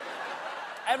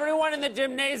Everyone in the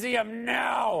gymnasium,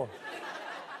 now!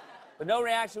 But no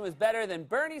reaction was better than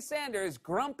Bernie Sanders'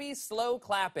 grumpy, slow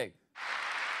clapping.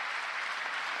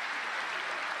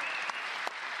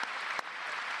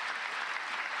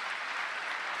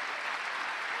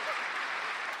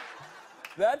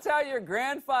 That's how your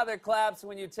grandfather claps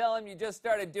when you tell him you just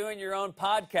started doing your own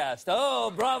podcast. Oh,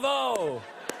 bravo!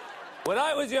 When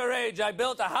I was your age, I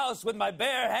built a house with my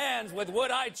bare hands with wood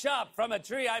I chopped from a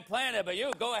tree I planted, but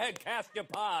you go ahead, cast your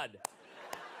pod.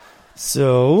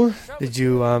 So, did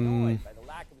you, oh man,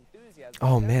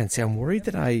 see, I'm worried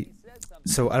that I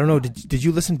don't know, did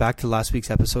you listen back to last week's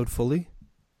episode fully?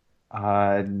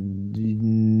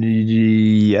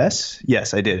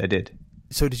 Yes, I did.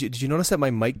 So did you notice that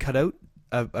my mic cut out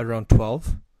around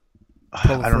 12?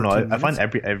 I don't know. I find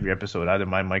every episode, either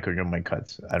my mic or your mic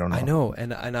cuts. I don't know. I know,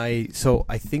 and I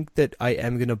think that I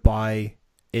am gonna buy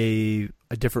a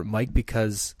different mic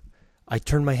because I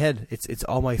turned my head. It's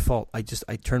all my fault. I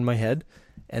turned my head,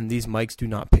 and these mics do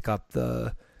not pick up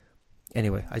the.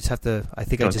 Anyway, I just have to. I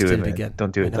think I just did it again.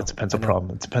 Don't do it. That's a pencil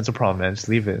problem. It's a pencil problem, man. Just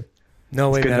leave it. No,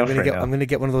 wait, man. I'm gonna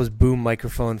get one of those boom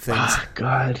microphone things. Oh,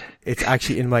 God. It's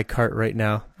actually in my cart right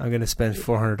now. I'm gonna spend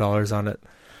 $400 on it.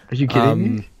 Are you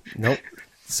kidding me? Nope.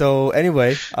 So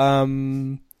anyway,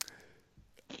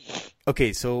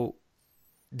 okay. So,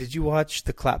 did you watch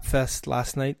the Clap Fest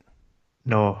last night?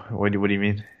 No. What do you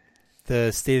mean?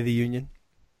 The State of the Union.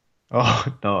 Oh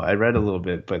no, I read a little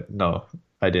bit, but no,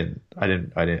 I didn't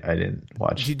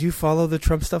watch. Did you follow the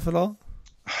Trump stuff at all?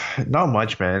 Not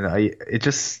much, man. I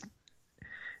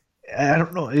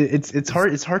don't know. It's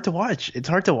hard to watch. It's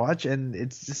hard to watch, and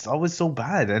it's just always so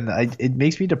bad, and it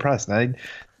makes me depressed. And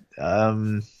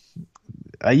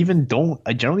I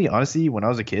generally, honestly, when I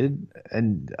was a kid,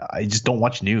 and I just don't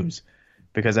watch news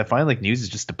because I find like news is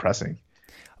just depressing.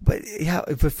 But yeah,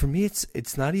 but for me,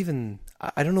 it's not even.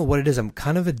 I don't know what it is. I'm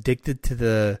kind of addicted to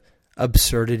the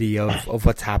absurdity of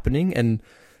what's happening, and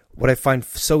what I find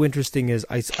so interesting is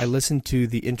I listen to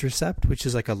The Intercept, which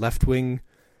is like a left wing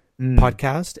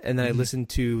podcast, and then I listen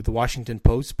to the Washington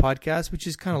Post podcast, which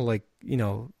is kind of like, you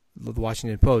know, the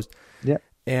Washington Post. Yeah.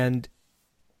 And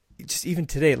just even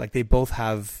today, like they both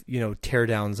have, you know,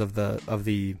 teardowns of the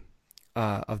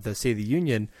State of the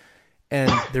Union,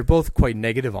 and they're both quite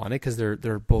negative on it because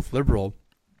they're both liberal.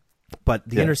 But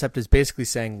The Intercept is basically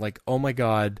saying like, oh my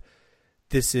God,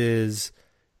 this is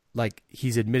like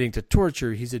he's admitting to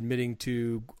torture, he's admitting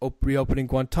to reopening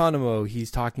Guantanamo,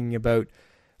 he's talking about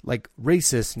like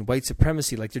racist and white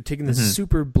supremacy, like they're taking this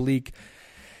super bleak.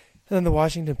 And then the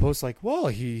Washington Post like, well,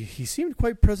 he seemed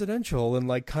quite presidential, and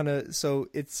like kind of, so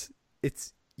it's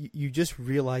you just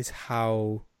realize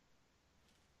how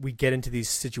we get into these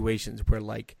situations where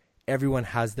like everyone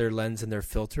has their lens and their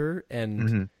filter,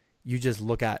 and you just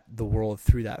look at the world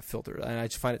through that filter. And I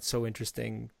just find it so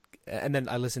interesting. And then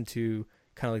I listen to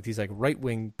kind of like these like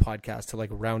right-wing podcasts to like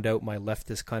round out my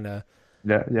leftist kind of.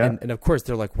 Yeah. And of course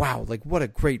they're like, wow, like what a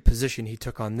great position he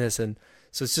took on this. And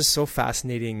so it's just so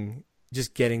fascinating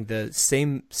just getting the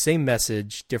same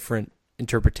message, different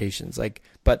interpretations. Like,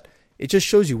 but it just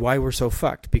shows you why we're so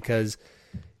fucked, because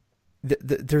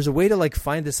there's a way to like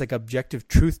find this like objective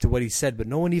truth to what he said, but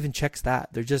no one even checks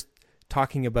that. They're just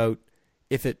talking about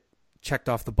if it checked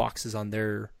off the boxes on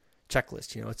their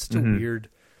checklist. You know, it's such a weird.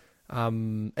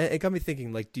 It got me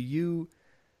thinking. Like, do you?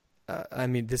 I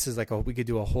mean, this is like we could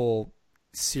do a whole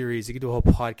series. You could do a whole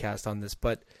podcast on this,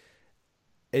 but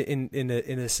in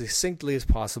as succinctly as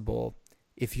possible,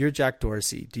 if you're Jack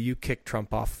Dorsey, do you kick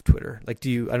Trump off Twitter? Like, I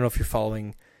don't know if you're following.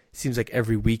 It seems like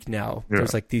every week now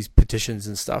there's like these petitions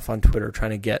and stuff on Twitter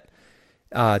trying to get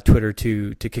Twitter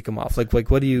to kick him off. Like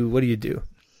what do you do?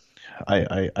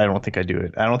 I don't think I do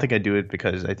it. I don't think I do it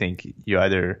because I think you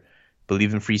either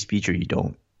believe in free speech or you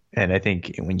don't. And I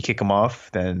think when you kick him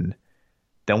off, then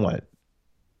what?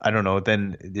 I don't know.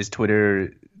 Then is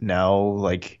Twitter now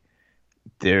like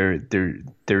their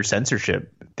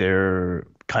censorship? They're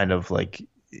kind of like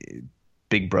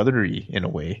big brothery in a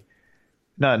way.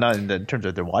 Not in terms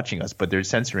of they're watching us, but they're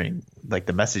censoring like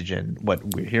the message and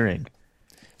what we're hearing.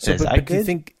 So, but do you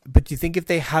think if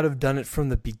they had have done it from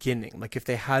the beginning, like if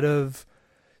they had have,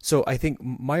 so I think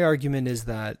my argument is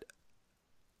that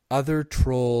other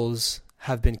trolls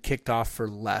have been kicked off for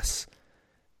less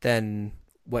than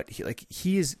what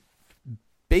he is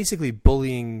basically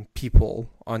bullying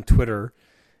people on Twitter,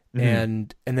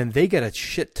 and then they get a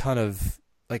shit ton of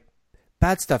like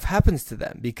bad stuff happens to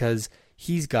them because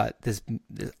he's got this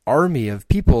army of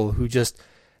people who just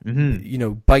you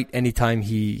know, bite anytime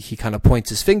he kind of points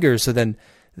his finger. So then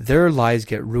their lives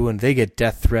get ruined. They get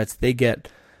death threats. They get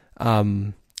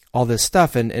all this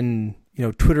stuff. And you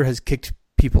know, Twitter has kicked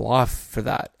people off for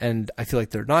that. And I feel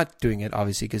like they're not doing it,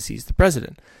 obviously, because he's the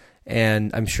president.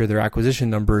 And I'm sure their acquisition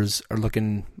numbers are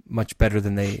looking much better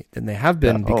than they have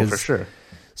been. Because, for sure.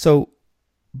 So,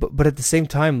 but at the same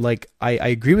time, like I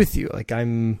agree with you. Like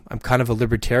I'm kind of a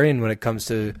libertarian when it comes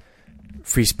to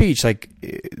free speech. Like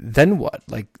then what?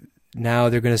 Like now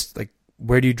they're gonna like,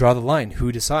 where do you draw the line?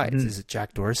 Who decides? Is it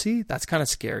Jack Dorsey? That's kind of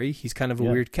scary. He's kind of a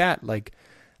weird cat. Like,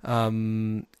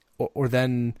 or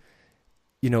then,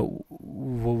 you know,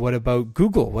 what about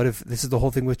Google? What if this is the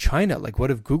whole thing with China? Like, what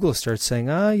if Google starts saying,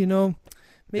 you know,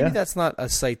 maybe that's not a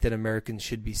site that Americans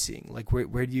should be seeing. Like,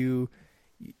 where do you?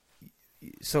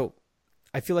 So,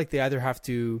 I feel like they either have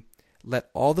to let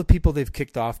all the people they've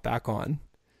kicked off back on,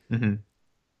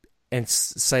 and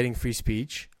citing free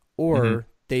speech, or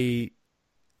they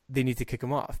need to kick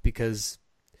him off, because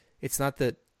it's not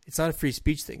a free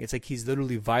speech thing. It's like he's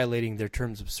literally violating their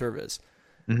terms of service,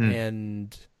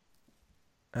 and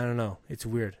I don't know. It's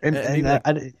weird. And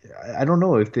I don't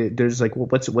know if there's like,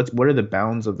 what are the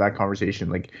bounds of that conversation?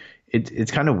 Like,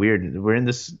 it's kind of weird. We're in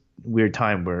this weird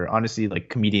time where honestly, like,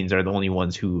 comedians are the only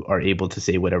ones who are able to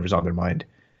say whatever's on their mind.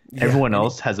 Yeah, everyone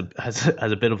else has a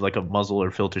bit of like a muzzle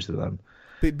or filter to them.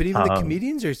 But even the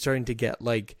comedians are starting to get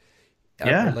like,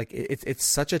 like it's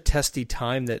such a testy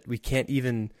time that we can't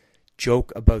even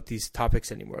joke about these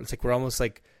topics anymore. It's like we're almost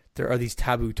like there are these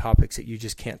taboo topics that you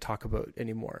just can't talk about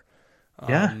anymore.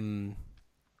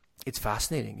 It's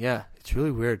fascinating. Yeah, it's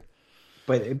really weird.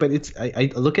 But it's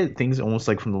I look at things almost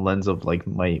like from the lens of like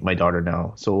my daughter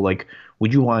now. So like,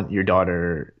 would you want your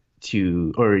daughter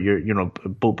to, or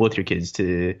both your kids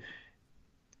to,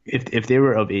 if they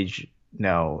were of age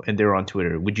now and they were on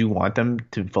Twitter, would you want them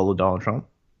to follow Donald Trump?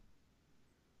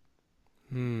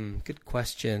 Good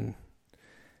question.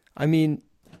 I mean,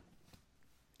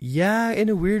 yeah, in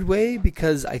a weird way,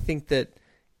 because I think that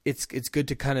it's good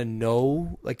to kind of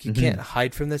know, like, you can't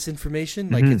hide from this information.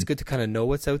 Like, it's good to kind of know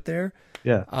what's out there.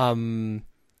 Yeah.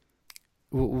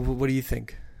 What do you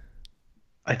think?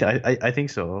 I think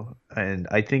so, and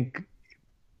I think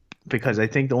because I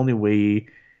think the only way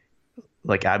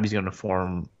like Abby's going to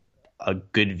form a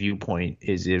good viewpoint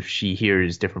is if she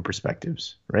hears different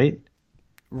perspectives, right?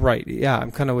 Right. Yeah,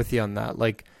 I'm kind of with you on that.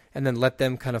 Like, and then let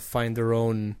them kind of find their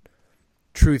own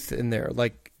truth in there.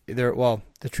 Like,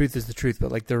 the truth is the truth,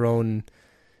 but like their own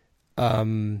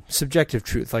subjective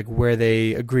truth, like where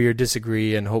they agree or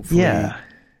disagree, and hopefully,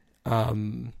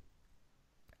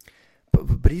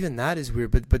 But even that is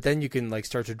weird. But then you can like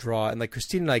start to draw, and like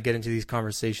Christine and I get into these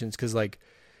conversations because like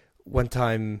one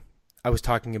time I was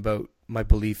talking about my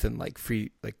belief in like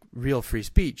real free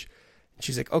speech. And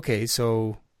she's like, okay,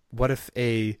 so what if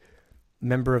a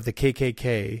member of the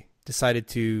KKK decided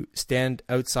to stand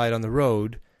outside on the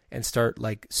road and start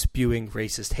like spewing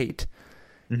racist hate?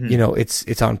 You know,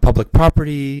 it's on public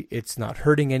property. It's not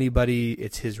hurting anybody.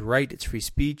 It's his right. It's free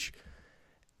speech.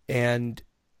 And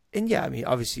yeah, I mean,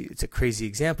 obviously it's a crazy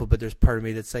example, but there's part of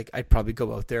me that's like, I'd probably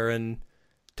go out there and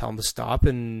tell him to stop,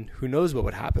 and who knows what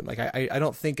would happen. Like, I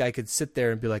don't think I could sit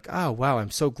there and be like, oh, wow,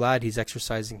 I'm so glad he's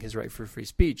exercising his right for free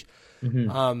speech. But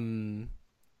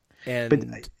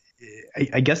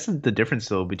I guess the difference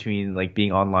though between like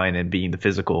being online and being in the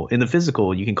physical,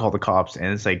 you can call the cops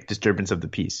and it's like disturbance of the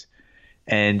peace.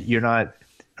 And you're not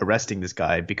arresting this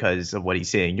guy because of what he's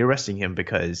saying. You're arresting him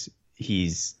because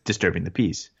he's disturbing the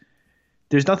peace.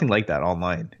 There's nothing like that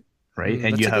online, right?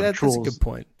 And you have trolls. That's a good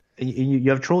point. And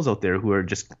you have trolls out there who are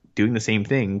just doing the same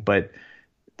thing. But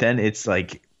then it's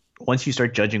like, once you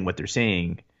start judging what they're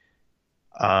saying,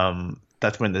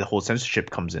 that's when the whole censorship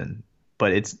comes in.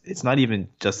 But it's not even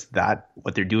just that,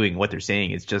 what they're doing, what they're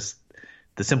saying. It's just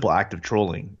the simple act of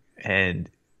trolling and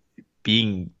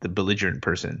being the belligerent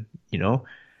person, you know?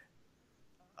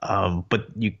 But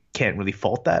you can't really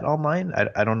fault that online.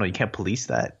 I don't know. You can't police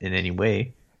that in any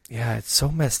way. Yeah, it's so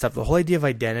messed up. The whole idea of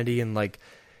identity and like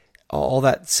all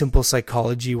that simple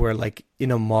psychology where like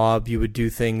in a mob you would do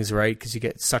things, right? Because you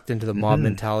get sucked into the mob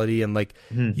mentality, and like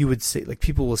you would say, like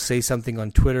people will say something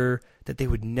on Twitter that they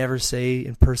would never say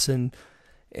in person,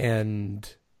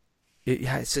 and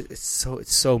it's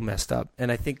so messed up. And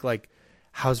I think like,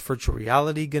 how's virtual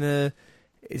reality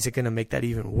is it gonna make that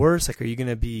even worse? Like, are you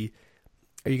gonna be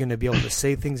able to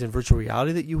say things in virtual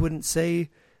reality that you wouldn't say?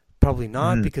 Probably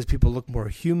not, because people look more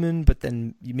human, but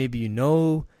then maybe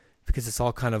because it's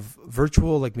all kind of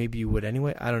virtual, like maybe you would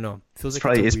anyway. I don't know. Feels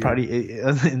like it's probably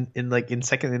in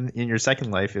your second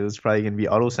life, it was probably going to be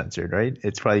auto censored, right?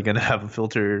 It's probably going to have a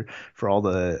filter for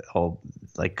all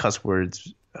like cuss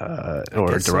words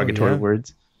or derogatory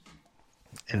words.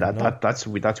 And that's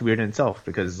weird in itself,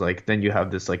 because like then you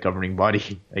have this like governing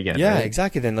body again. Yeah, right?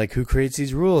 exactly. Then like who creates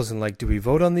these rules, and like do we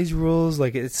vote on these rules?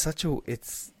 Like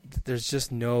there's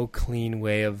just no clean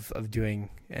way of doing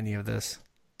any of this.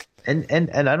 And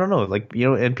I don't know, like, you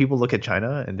know, and people look at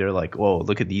China and they're like, "Whoa,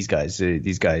 look at these guys!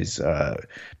 These guys, you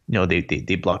know,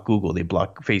 they block Google, they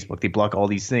block Facebook, they block all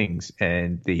these things,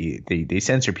 and they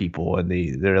censor people, and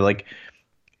they're like,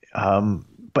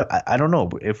 but I don't know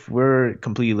if we're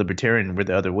completely libertarian, we're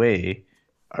the other way.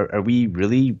 Are we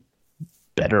really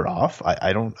better off?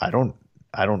 I don't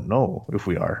know if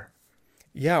we are.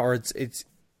 Yeah, or it's.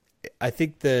 I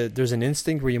think there's an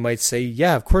instinct where you might say,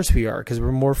 yeah, of course we are, because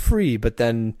we're more free. But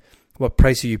then, what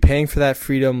price are you paying for that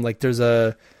freedom? Like,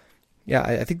 I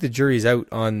think the jury's out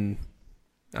on.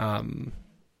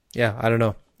 Yeah, I don't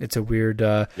know. It's a weird.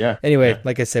 Anyway,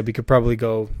 like I said, we could probably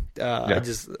go. I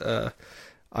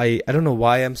don't know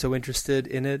why I'm so interested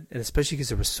in it, and especially because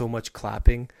there was so much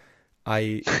clapping.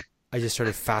 I just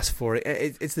started fast forwarding.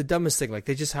 It's the dumbest thing. Like,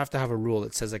 they just have to have a rule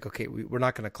that says like, okay, we're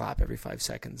not going to clap every 5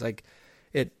 seconds. Like,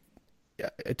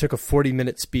 it took a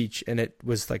 40-minute speech and it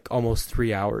was like almost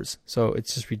 3 hours. So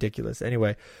it's just ridiculous.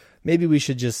 Anyway, maybe we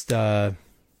should just want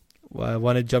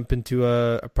to jump into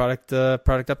a product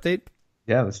update.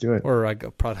 Yeah, let's do it. Or like a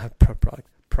project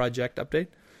update.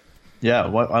 Yeah.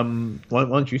 Why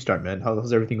don't you start, man?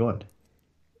 How's everything going?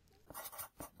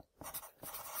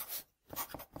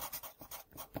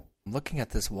 I'm looking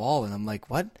at this wall and I'm like,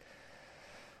 what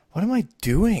am I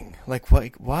doing? Like,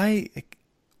 why,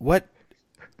 what?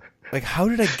 Like, how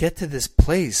did I get to this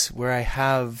place where I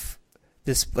have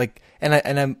this, like,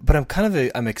 I'm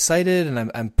excited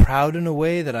and I'm proud in a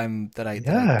way that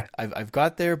I've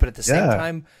got there, but at the same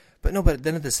time, but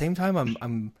then at the same time,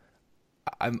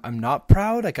 I'm not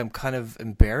proud. Like, I'm kind of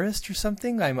embarrassed or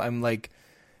something. I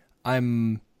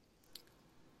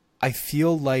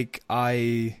feel like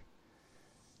I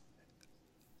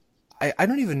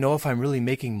don't even know if I'm really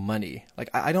making money. Like,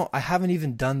 I haven't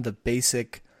even done the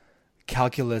basic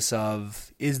calculus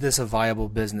of, is this a viable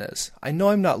business? I know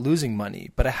I'm not losing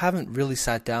money, but I haven't really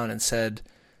sat down and said,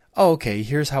 oh, okay,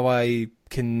 here's how I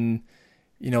can,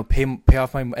 you know, pay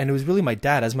off my, and it was really my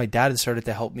dad. As my dad had started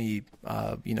to help me,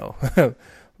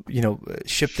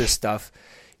 ship this stuff,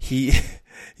 he's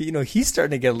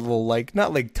starting to get a little, like,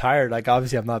 not like tired, like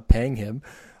obviously I'm not paying him.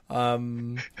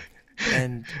 And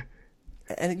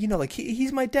you know, like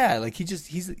he's my dad. Like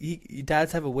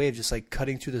dads have a way of just like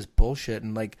cutting through this bullshit.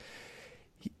 And like,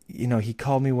 he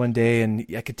called me one day and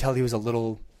I could tell he was a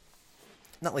little,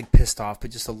 not like pissed off, but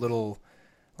just a little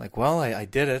like, well, I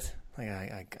did it. Like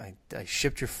I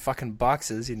shipped your fucking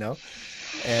boxes, you know?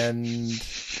 And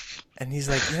he's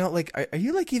like, you know, like, are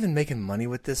you like even making money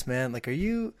with this, man? Like, are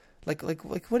you like,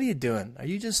 what are you doing? Are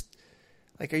you just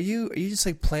like, are you just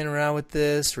like playing around with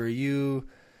this, or are you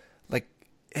like,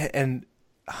 and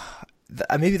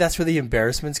maybe that's where the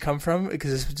embarrassments come from,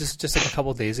 because it's just like a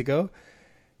couple days ago.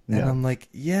 And I'm like,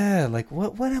 yeah, like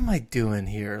what am I doing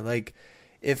here? Like,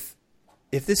 if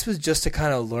this was just to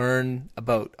kind of learn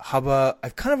about Hubba,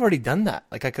 I've kind of already done that.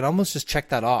 Like, I could almost just check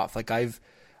that off. Like, I've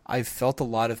felt a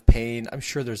lot of pain. I'm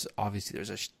sure there's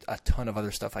a ton of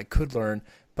other stuff I could learn,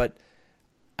 but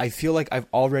I feel like I've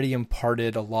already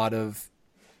imparted a lot of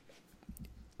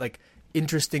like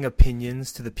interesting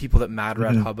opinions to the people that matter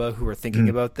at Hubba who are thinking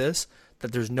about this,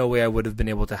 that there's no way I would have been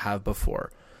able to have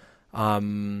before.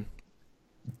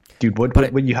 Dude,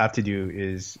 what you have to do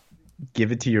is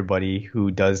give it to your buddy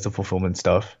who does the fulfillment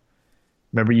stuff.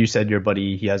 Remember you said your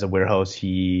buddy, he has a warehouse.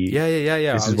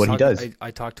 Yeah. This is what he does.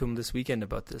 I talked to him this weekend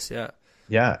about this. Yeah.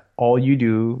 Yeah. All you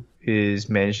do is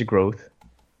manage the growth.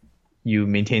 You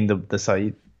maintain the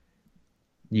site.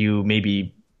 You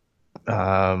maybe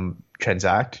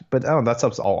transact, but that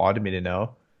stuff's all automated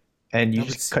now, and you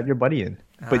just cut your buddy in.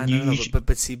 But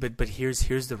but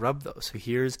here's the rub though. So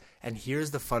here's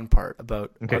the fun part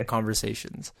about our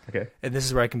conversations. Okay. And this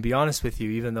is where I can be honest with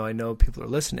you, even though I know people are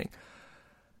listening.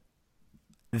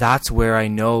 That's where I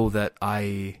know that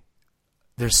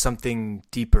there's something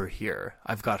deeper here.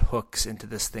 I've got hooks into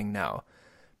this thing now,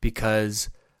 because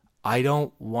I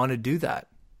don't want to do that.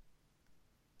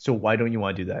 So why don't you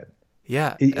want to do that?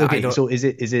 Yeah. Okay. So is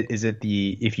it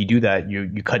if you do that,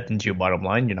 you cut into your bottom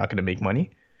line, you're not going to make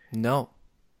money? No,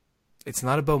 it's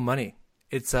not about money.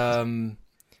 It's I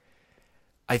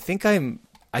think I'm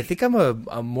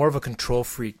a more of a control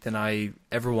freak than I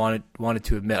ever wanted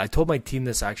to admit. I told my team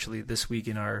this actually this week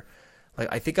in our, like,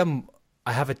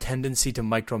 I have a tendency to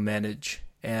micromanage,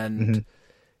 and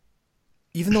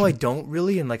even though I don't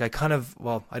really, and like I kind of,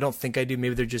 well, I don't think I do.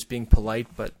 Maybe they're just being polite,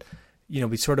 but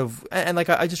we sort of, and like,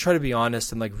 I just try to be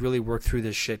honest and like really work through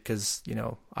this shit. Cause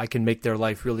I can make their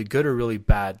life really good or really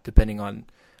bad depending on,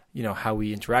 how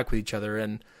we interact with each other.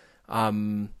 And,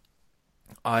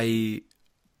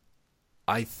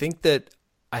 I think that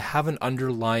I have an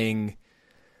underlying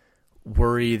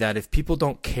worry that if people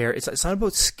don't care, it's not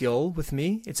about skill with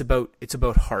me. It's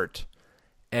about heart.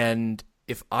 And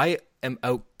if I'm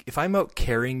out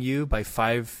carrying you by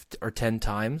 5 or 10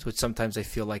 times, which sometimes I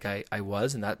feel like I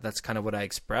was, and that's kind of what I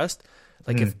expressed.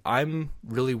 Like if I'm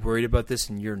really worried about this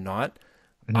and you're not,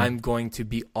 I'm going to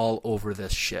be all over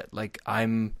this shit. Like I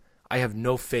have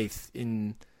no faith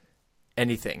in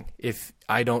anything if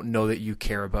I don't know that you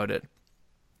care about it.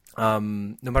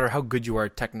 No matter how good you are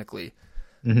technically.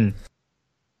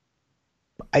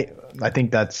 I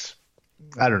think that's,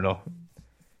 I don't know.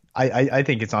 I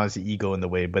think it's honestly ego in the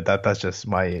way, but that's just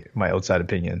my outside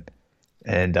opinion.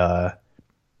 And I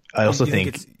also you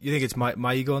think it's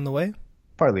my ego in the way?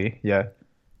 Partly, yeah.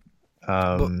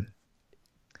 I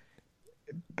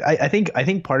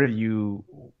think part of you,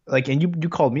 like, and you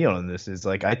called me out on this, is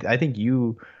like I think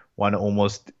you want to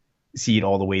almost see it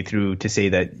all the way through to say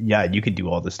that, yeah, you can do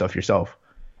all this stuff yourself.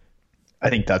 I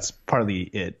think that's partly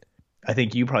it. I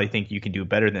think you probably think you can do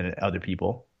better than other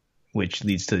people, which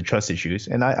leads to the trust issues.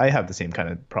 And I have the same kind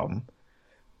of problem.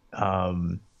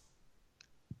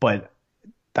 But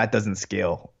that doesn't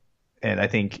scale. And I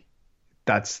think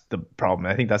that's the problem.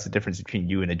 I think that's the difference between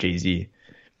you and a Jay-Z,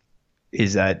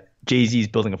 is that Jay-Z is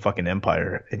building a fucking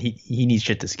empire and he needs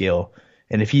shit to scale.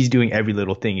 And if he's doing every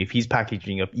little thing, if he's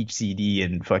packaging up each CD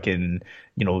and fucking,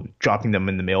 dropping them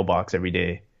in the mailbox every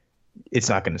day, it's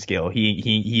not going to scale.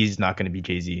 He's not going to be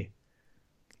Jay-Z.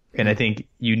 And I think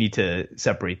you need to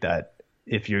separate that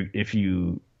if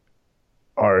you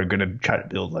are going to try to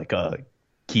build like a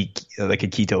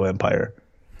keto empire.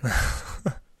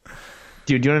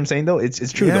 Do you know what I'm saying though?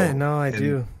 It's true though. Yeah, no, I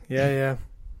do. Yeah.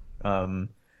 No,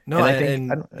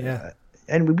 and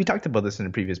and we talked about this in a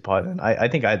previous pod, and I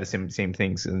think I had the same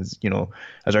things. As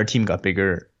as our team got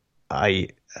bigger, I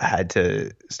had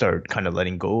to start kind of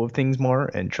letting go of things more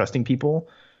and trusting people.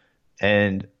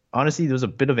 And honestly, there was a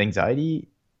bit of anxiety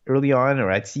early on,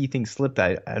 or I'd see things slip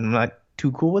that I'm not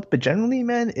too cool with. But generally,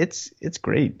 man, it's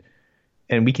great,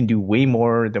 and we can do way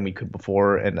more than we could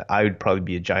before. And I would probably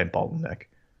be a giant bottleneck.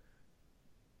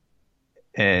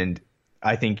 And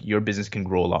I think your business can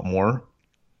grow a lot more.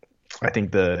 I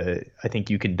think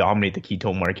you can dominate the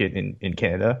keto market in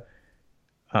Canada,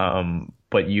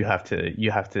 but you have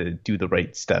to do the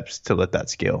right steps to let that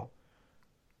scale.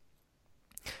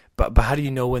 But how do you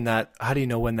know when that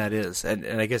is?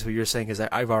 And I guess what you're saying is that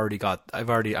I'm already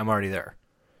there.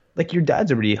 Like your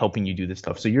dad's already helping you do this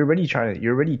stuff, so you're already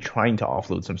trying to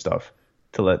offload some stuff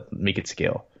to make it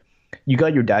scale. You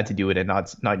got your dad to do it, and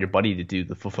not your buddy to do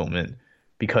the fulfillment,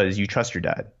 because you trust your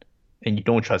dad. And you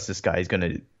don't trust this guy is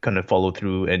gonna follow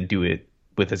through and do it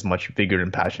with as much vigor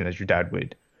and passion as your dad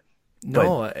would.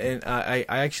 No, and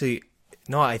I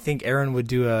think Aaron would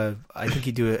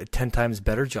he'd do a 10 times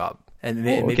better job. And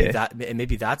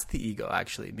maybe that's the ego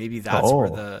actually. Maybe that's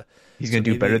where he's gonna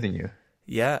do better than you.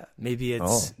 Yeah, maybe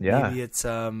it's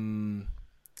or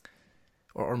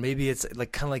maybe it's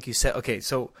like kind of like you said. Okay,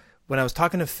 so when I was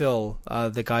talking to Phil,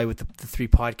 the guy with the 3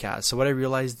 podcasts, so what I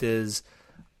realized is,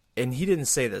 and he didn't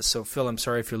say this, so Phil, I'm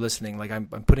sorry if you're listening. Like I'm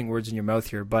putting words in your mouth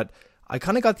here, but I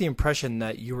kind of got the impression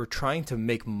that you were trying to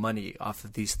make money off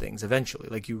of these things eventually.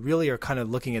 Like you really are kind of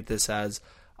looking at this as,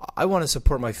 I want to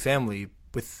support my family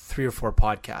with 3 or 4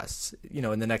 podcasts,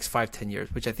 in the next 5-10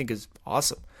 years, which I think is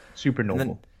awesome. Super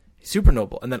noble.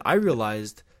 And then I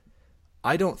realized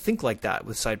I don't think like that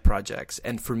with side projects.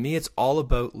 And for me, it's all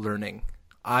about learning.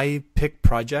 I pick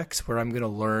projects where I'm going to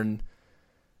learn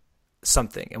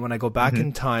something. And when I go back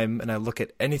in time and I look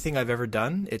at anything I've ever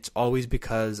done, it's always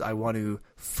because I want to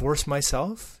force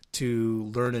myself to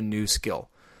learn a new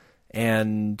skill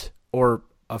or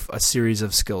a series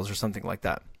of skills or something like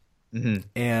that.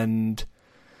 And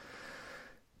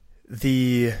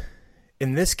in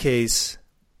this case,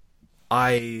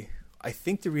 I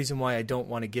think the reason why I don't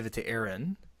want to give it to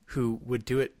Aaron, who would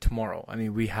do it tomorrow. I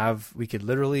mean,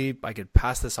 I could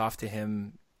pass this off to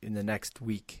him in the next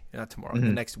week, not tomorrow, in the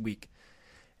next week.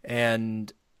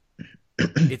 And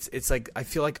it's like, I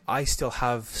feel like I still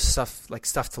have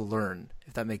stuff to learn,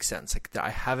 if that makes sense. Like I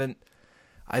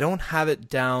don't have it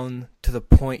down to the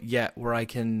point yet where I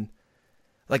can,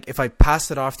 like, if I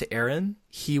passed it off to Aaron,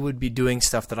 he would be doing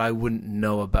stuff that I wouldn't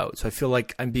know about. So I feel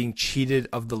like I'm being cheated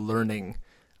of the learning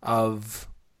of,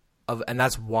 and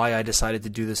that's why I decided to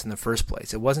do this in the first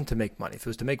place. It wasn't to make money. If it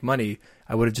was to make money,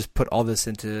 I would have just put all this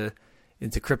into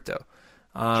crypto.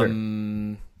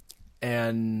 Sure.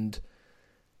 And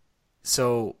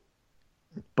So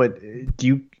But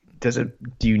do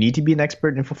you need to be an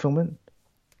expert in fulfillment?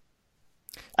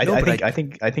 no, but I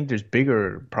think there's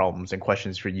bigger problems and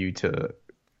questions for you to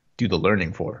do the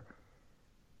learning for.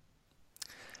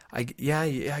 yeah,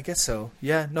 I guess so.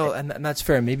 Yeah, no, and that's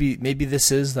fair. Maybe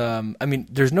this is I mean,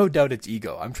 there's no doubt it's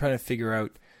ego. I'm trying to figure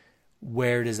out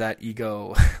where does that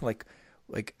ego like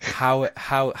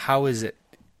how is it,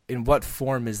 in what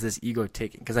form is this ego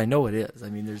taking? Because I know it is. I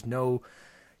mean, there's no,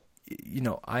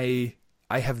 I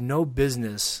have no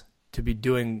business to be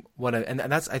doing what and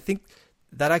that's, I think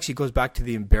that actually goes back to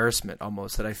the embarrassment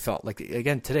almost that I felt like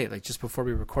again today, like just before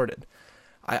we recorded.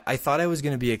 I thought I was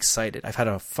going to be excited. I've had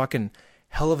a fucking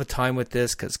hell of a time with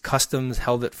this because customs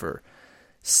held it for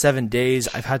 7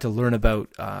 days. I've had to learn about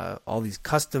all these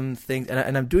custom things,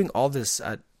 and I'm doing all this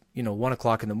at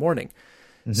 1:00 in the morning.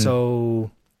 Mm-hmm.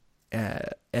 So,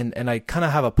 and I kind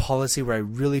of have a policy where I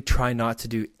really try not to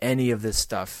do any of this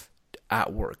stuff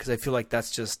at work because I feel like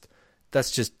that's just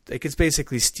like it's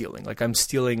basically stealing. Like I'm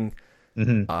stealing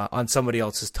on somebody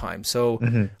else's time.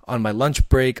 So on my lunch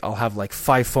break, I'll have like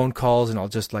 5 phone calls, and I'll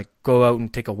just like go out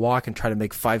and take a walk and try to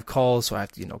make 5 calls. So I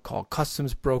have to call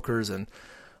customs brokers and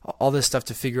all this stuff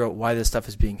to figure out why this stuff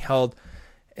is being held.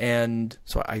 And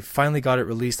so I finally got it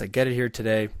released. I get it here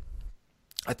today.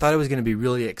 I thought I was going to be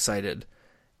really excited.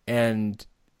 And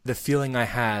the feeling I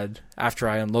had after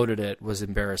I unloaded it was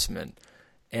embarrassment.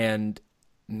 And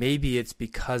maybe it's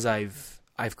because I've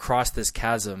crossed this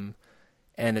chasm,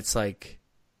 and it's like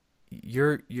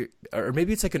you're or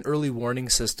maybe it's like an early warning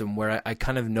system where I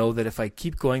kind of know that if I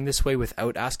keep going this way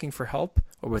without asking for help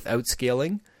or without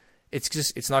scaling,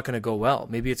 it's not going to go well.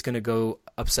 Maybe it's going to go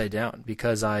upside down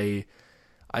because I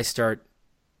start,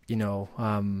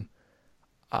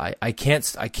 I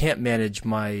can't manage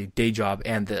my day job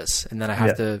and this, and then I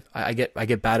have to, I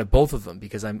get bad at both of them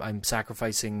because I'm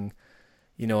sacrificing,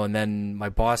 and then my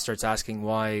boss starts asking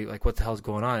why, like, what the hell's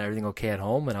going on? Everything okay at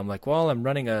home? And I'm like, well, I'm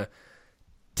running a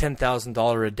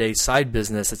 $10,000 a day side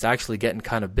business. It's actually getting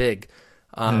kind of big.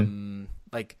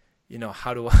 Like,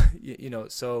 how do I,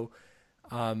 so,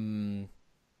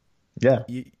 yeah,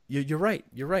 you're right.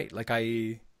 You're right. Like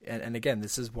and again,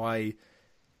 this is why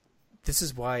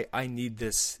I need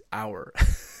this hour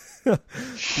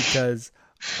because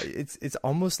it's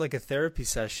almost like a therapy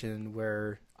session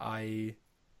where I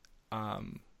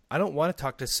don't want to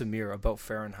talk to Samir about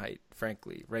Fahrenheit,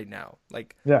 frankly, right now.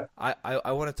 Like, yeah,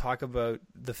 I want to talk about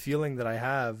the feeling that I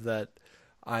have that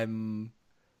I'm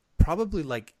probably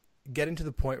like getting to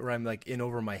the point where I'm like in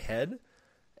over my head.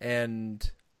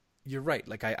 And you're right.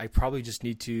 Like I probably just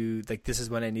need to, like, this is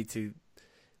when I need to,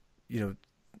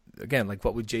 again, like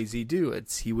what would Jay-Z do?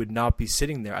 He would not be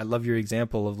sitting there. I love your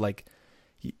example of like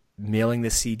mailing the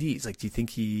CDs. Like, do you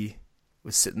think he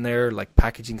was sitting there like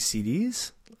packaging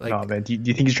CDs? Like, no, man. Do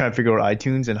you think he's trying to figure out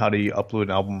iTunes and how do you upload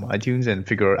an album on iTunes and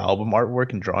figure out album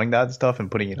artwork and drawing that stuff and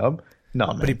putting it up?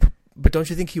 No, man. But don't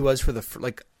you think he was for the,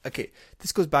 like, okay,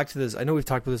 this goes back to this. I know we've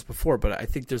talked about this before, but I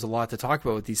think there's a lot to talk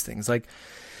about with these things. Like,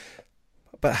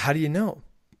 but how do you know?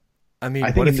 I mean,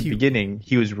 I think in the beginning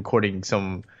he was recording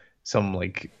some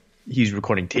like he's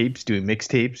recording tapes, doing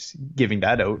mixtapes, giving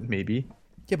that out maybe.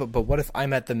 Yeah, but what if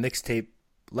I'm at the mixtape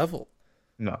level?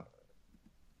 No,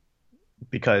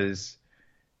 because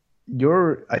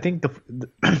I think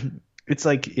it's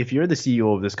like if you're the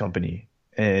CEO of this company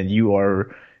and you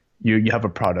have a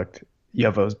product, you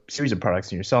have a series of products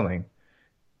and you're selling,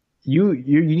 you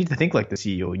need to think like the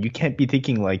CEO. You can't be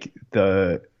thinking like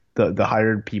the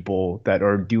hired people that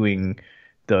are doing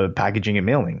the packaging and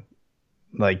mailing.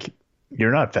 Like,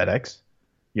 you're not FedEx,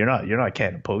 you're not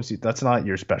Canada Post. That's not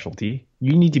your specialty.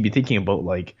 You need to be thinking about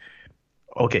like,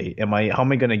 okay, how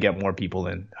am I going to get more people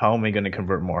in? How am I going to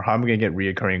convert more? How am I going to get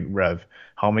reoccurring rev?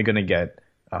 How am I going to get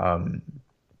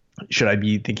should I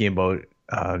be thinking about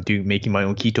making my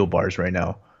own keto bars right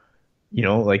now?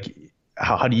 Like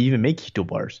how do you even make keto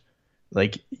bars?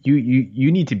 Like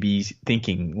you need to be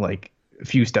thinking like a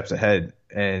few steps ahead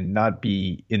and not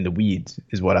be in the weeds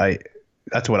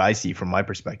that's what I see from my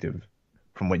perspective,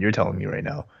 from what you're telling me right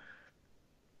now.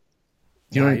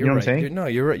 You know what I'm saying?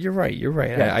 You're right. You're right.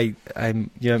 Yeah.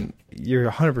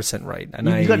 You're 100% right. And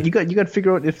you got to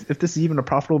figure out if this is even a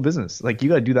profitable business. Like, you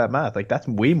got to do that math. Like, that's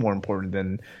way more important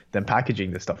than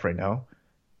packaging this stuff right now.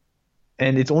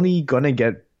 And it's only gonna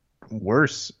get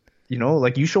worse.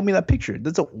 Like, you showed me that picture.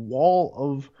 That's a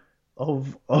wall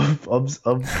of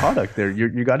product there.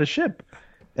 You got to ship,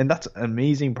 and that's an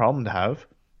amazing problem to have.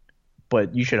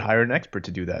 But you should hire an expert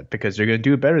to do that because they're gonna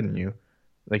do it better than you.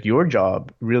 Like, your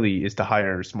job really is to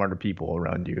hire smarter people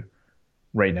around you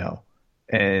right now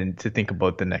and to think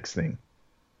about the next thing.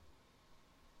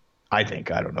 I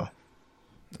don't know.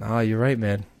 Oh, you're right,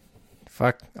 man.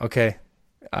 Fuck. Okay.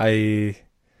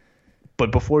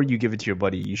 But before you give it to your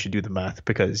buddy, you should do the math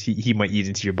because he might eat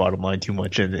into your bottom line too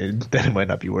much, and then it might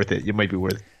not be worth it. It might be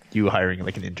worth you hiring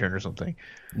like an intern or something.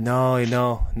 No.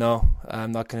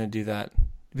 I'm not going to do that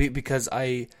because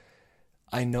I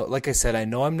know, like I said, I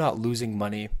know I'm not losing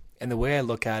money. And the way I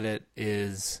look at it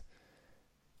is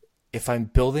if I'm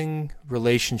building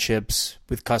relationships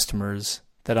with customers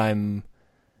that I've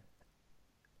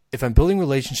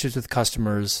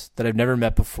never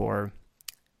met before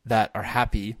that are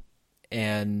happy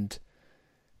and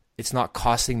it's not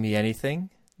costing me anything,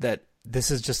 that this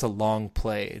is just a long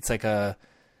play. It's like I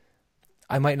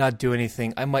might not do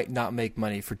anything. I might not make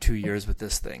money for 2 years with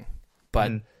this thing,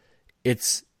 but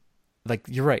it's like,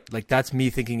 you're right. Like that's me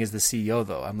thinking as the CEO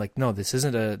though. I'm like, no, this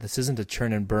isn't a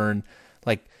churn and burn.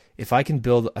 Like if I can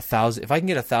get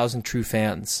 1,000 true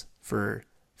fans for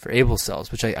Able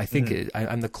Cells, which I think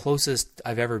I'm the closest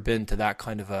I've ever been to that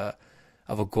kind of a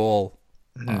goal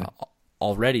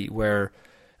already, where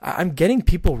I'm getting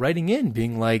people writing in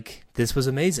being like, this was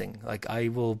amazing. Like I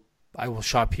will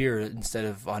shop here instead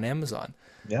of on Amazon.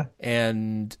 Yeah.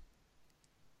 And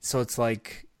so it's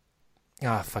like,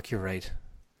 fuck, you're right.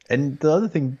 And the other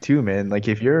thing too, man, like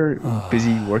if you're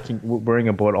busy worrying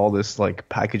about all this like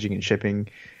packaging and shipping,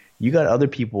 you got other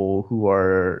people who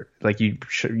are like you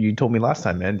told me last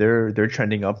time, man. They're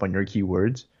trending up on your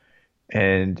keywords,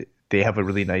 and they have a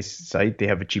really nice site. They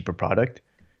have a cheaper product.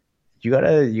 You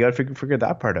gotta figure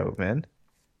that part out, man.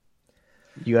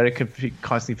 You gotta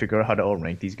constantly figure out how to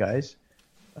outrank these guys,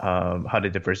 how to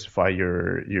diversify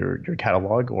your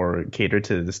catalog or cater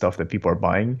to the stuff that people are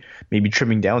buying. Maybe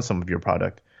trimming down some of your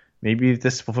product. Maybe if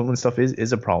this fulfillment stuff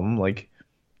is a problem, like,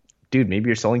 dude, maybe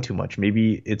you're selling too much.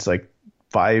 Maybe it's like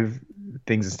 5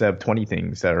 things instead of 20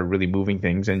 things that are really moving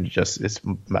things, and it's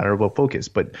a matter of focus.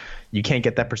 But you can't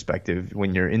get that perspective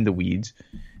when you're in the weeds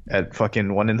at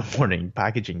fucking 1 a.m.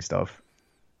 packaging stuff.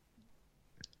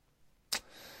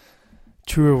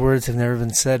 Truer words have never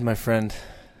been said, my friend.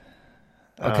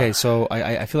 Okay, so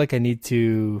I feel like I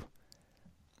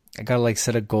gotta like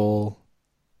set a goal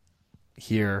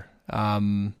here.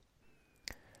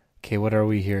 Okay, what are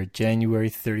we here?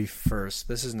 January 31st.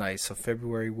 This is nice. So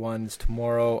February 1 is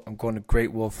tomorrow. I'm going to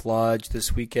Great Wolf Lodge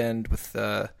this weekend with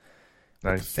the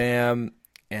fam,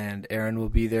 and Aaron will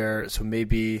be there. So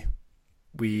maybe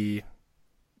I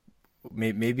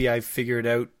figure it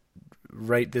out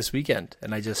right this weekend,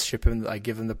 and I just ship him. I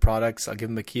give him the products. I'll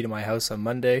give him a key to my house on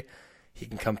Monday. He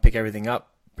can come pick everything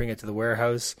up, bring it to the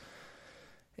warehouse,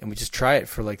 and we just try it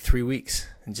for like 3 weeks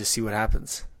and just see what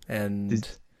happens. And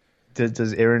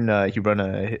does Aaron he run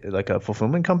a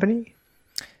fulfillment company?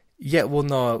 Yeah, well,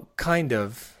 no, kind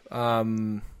of.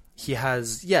 He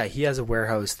has a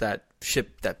warehouse that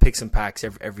picks and packs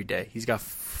every day. He's got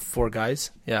 4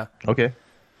 guys. Yeah. Okay.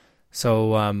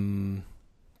 So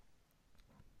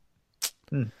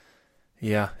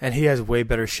yeah, and he has way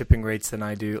better shipping rates than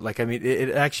I do. Like, I mean,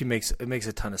 it actually makes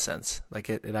a ton of sense. Like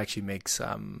it actually makes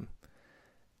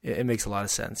it makes a lot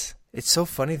of sense. It's so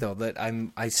funny though that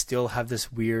I still have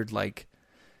this weird like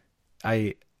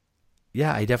I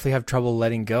definitely have trouble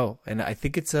letting go, and I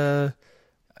think it's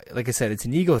like I said, it's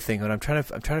an ego thing, and I'm trying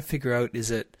to figure out is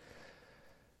it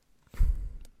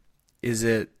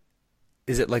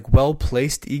like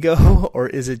well-placed ego, or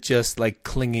is it just like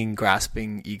clinging,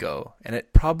 grasping ego? And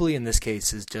it probably in this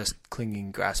case is just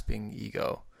clinging, grasping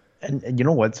ego. And you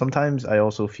know what? Sometimes I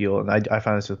also feel, and I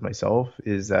find this with myself,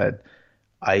 is that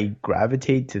I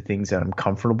gravitate to things that I'm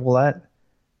comfortable at,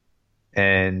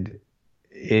 and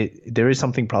there is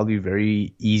something probably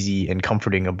very easy and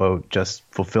comforting about just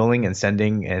fulfilling and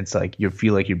sending, and it's like you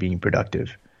feel like you're being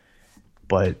productive.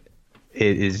 But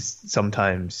it is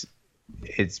sometimes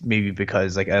it's maybe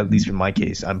because, like, at least in my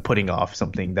case, I'm putting off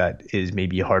something that is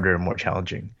maybe harder and more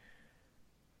challenging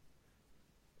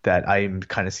that I'm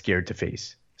kind of scared to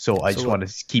face. So I just want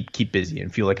to keep busy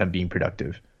and feel like I'm being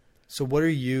productive. So what are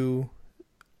you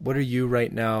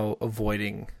right now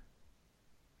avoiding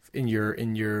in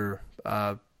your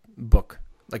book,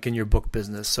 like in your book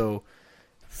business? So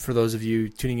for those of you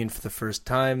tuning in for the first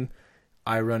time,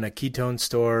 I run a ketone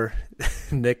store.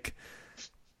 Nick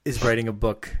is writing a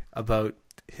book about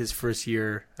his first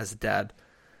year as a dad.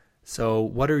 So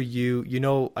what are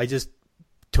I just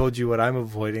told you what I'm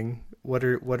avoiding. What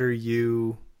are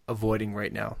you avoiding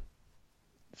right now?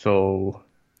 So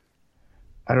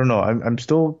I don't know. I'm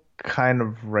still kind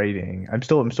of writing. I'm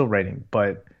still writing,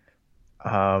 but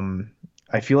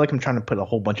I feel like I'm trying to put a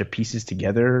whole bunch of pieces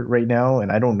together right now,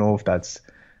 and I don't know if that's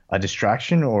a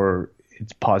distraction or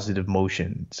it's positive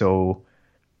motion. So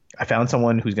I found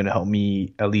someone who's going to help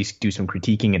me at least do some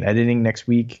critiquing and editing next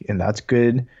week, and that's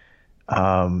good.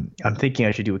 I'm thinking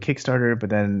I should do a Kickstarter, but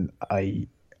then I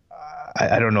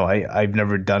don't know. I've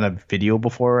never done a video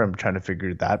before. I'm trying to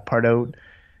figure that part out.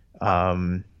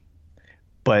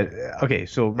 But okay,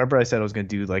 so remember I said I was gonna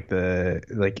do like a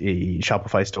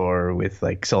Shopify store with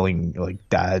like selling like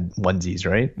dad onesies,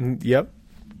 right? Yep.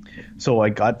 So I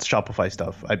got Shopify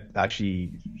stuff. I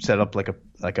actually set up like a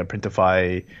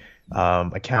Printify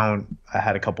account. I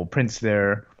had a couple prints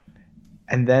there.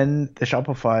 And then the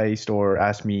Shopify store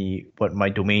asked me what I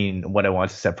wanted to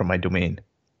set for my domain.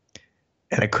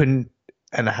 And I couldn't,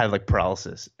 and I had like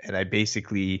paralysis. And I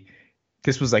basically,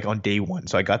 this was like on day one.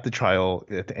 So I got the trial.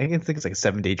 I think it's like a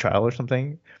 7-day trial or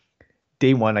something.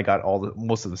 Day one, I got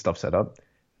most of the stuff set up.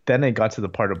 Then I got to the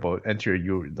part about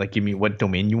give me what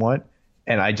domain you want.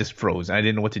 And I just froze. I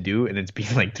didn't know what to do. And it's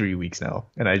been like 3 weeks now.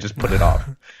 And I just put it off.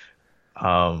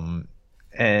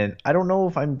 And I don't know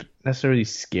if I'm necessarily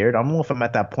scared. I don't know if I'm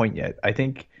at that point yet. I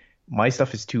think my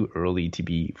stuff is too early to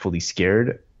be fully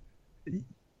scared.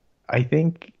 I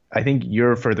think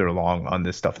you're further along on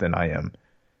this stuff than I am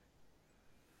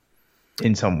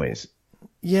in some ways.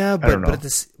 Yeah, but at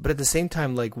the same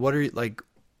time, like, what are you like?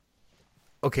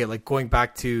 Okay, like going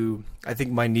back to, I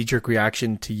think my knee-jerk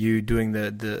reaction to you doing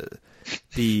the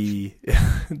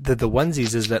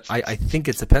onesies is that I think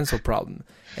it's a pencil problem,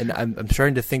 and I'm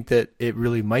starting to think that it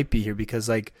really might be here, because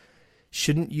like,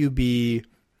 shouldn't you be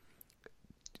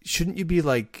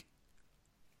like,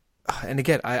 and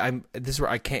again, I'm this is where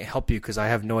I can't help you because I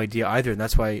have no idea either, and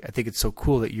that's why I think it's so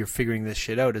cool that you're figuring this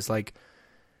shit out. Is like,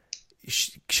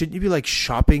 shouldn't you be like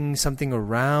shopping something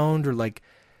around, or like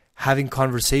having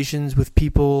conversations with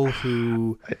people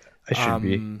who I should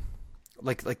be.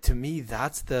 Like to me,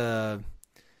 that's the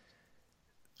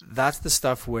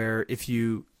stuff where if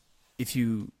you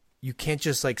can't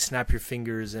just like snap your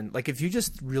fingers, and like if you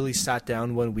just really sat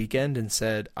down one weekend and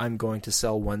said, I'm going to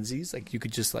sell onesies, like you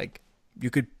could just like you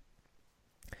could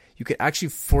actually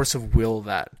force of will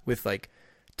that with like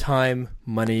time,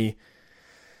 money.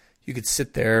 You could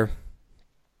sit there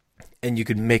and you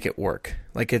could make it work.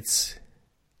 Like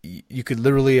you could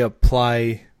literally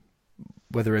apply,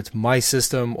 whether it's my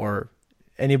system or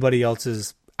anybody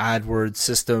else's AdWords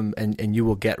system, and you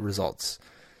will get results.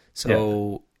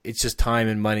 So it's just time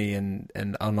and money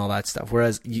and all that stuff.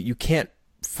 Whereas you can't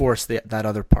force that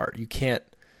other part. You can't,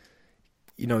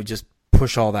 just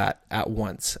push all that at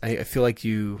once. I feel like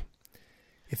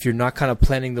if you're not kind of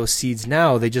planting those seeds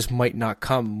now, they just might not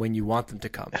come when you want them to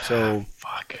come. So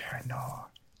fuck, I know.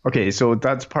 Okay, so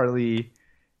that's partly,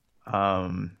 I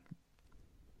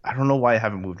don't know why I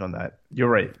haven't moved on that. You're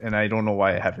right, and I don't know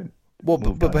why I haven't. Well,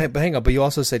 but hang on. But you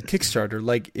also said Kickstarter.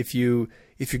 Like, if you're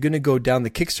going to go down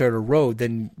the Kickstarter road,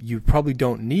 then you probably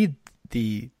don't need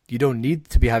to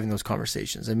be having those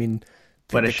conversations. I mean,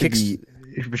 but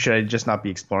should I just not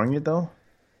be exploring it though?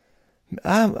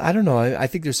 I don't know. I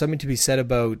think there's something to be said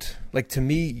about, like, to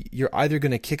me, you're either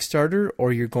going to Kickstarter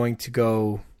or you're going to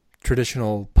go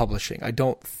traditional publishing. I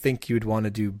don't think you'd want to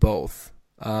do both.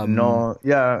 No,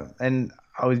 yeah, and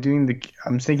I'm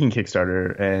thinking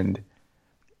Kickstarter,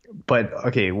 but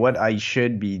okay, what I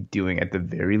should be doing at the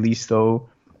very least though,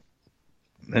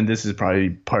 and this is probably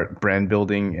part brand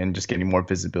building and just getting more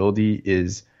visibility,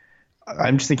 is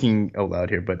I'm just thinking out loud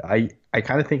here, but I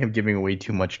kind of think I'm giving away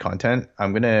too much content.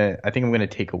 I think I'm gonna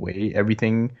take away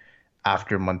everything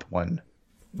after month one,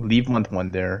 leave month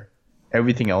one there,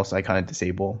 everything else I kind of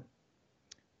disable,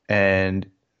 and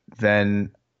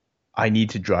then I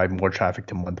need to drive more traffic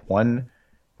to month one.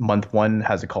 Month one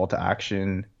has a call to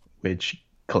action, which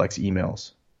collects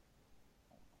emails.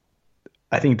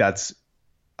 I think that's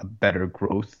a better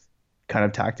growth kind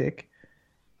of tactic.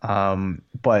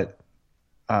 But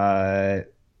on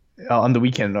the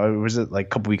weekend, or was it like a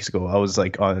couple weeks ago, I was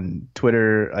like on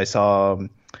Twitter. I saw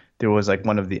there was like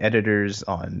one of the editors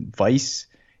on Vice.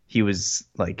 He was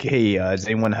like, hey, does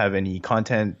anyone have any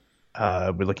content?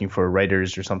 We're looking for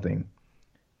writers or something.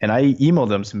 And I emailed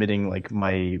them submitting like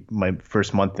my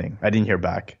first month thing. I didn't hear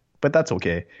back, but that's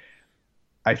okay.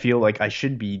 I feel like I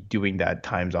should be doing that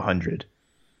times 100.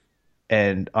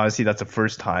 And honestly, that's the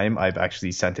first time I've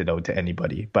actually sent it out to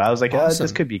anybody. But I was like, awesome.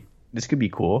 This could be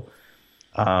cool.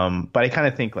 But I kind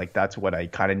of think like that's what I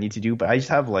kind of need to do. But I just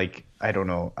have like, I don't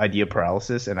know, idea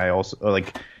paralysis, and I also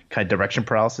like kind of direction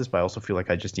paralysis. But I also feel like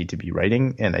I just need to be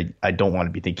writing, and I don't want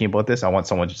to be thinking about this. I want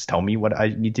someone to just tell me what I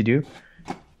need to do.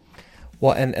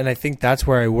 Well, and I think that's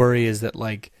where I worry, is that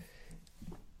like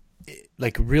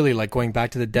really, like going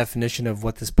back to the definition of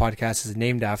what this podcast is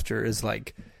named after, is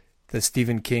like the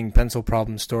Stephen King pencil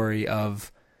problem story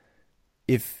of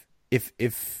if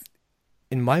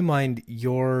in my mind,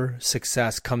 your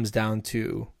success comes down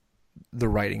to the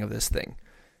writing of this thing.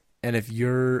 And if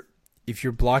you're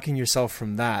blocking yourself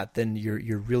from that, then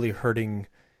you're really hurting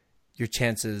your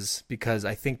chances, because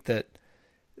I think that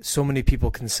so many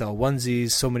people can sell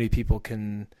onesies, so many people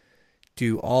can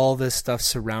do all this stuff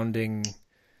surrounding,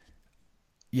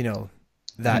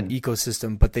 that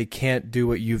ecosystem, but they can't do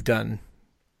what you've done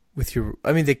with your,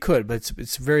 I mean, they could, but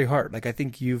it's very hard. Like, I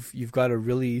think you've got a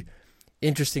really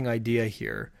interesting idea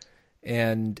here,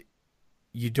 and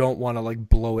you don't want to like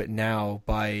blow it now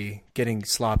by getting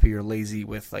sloppy or lazy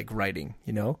with like writing,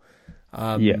 Yeah.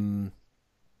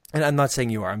 And I'm not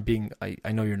saying you are, I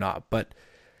know you're not, but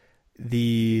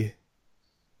I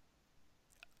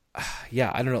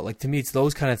don't know. Like, to me, it's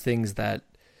those kind of things that,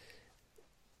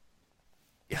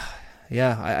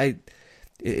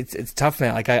 it's tough,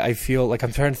 man. Like, I feel like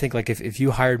I'm trying to think, like, if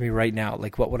you hired me right now,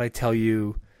 like, what would I tell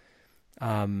you?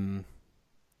 Like,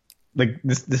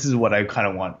 this is what I kind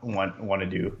of want to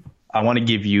do. I want to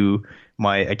give you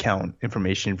my account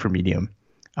information for Medium.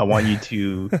 I want you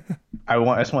to, I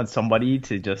just want somebody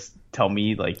to just tell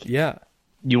me, like, yeah,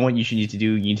 you know what you should need to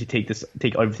do. You need to take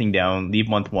everything down, leave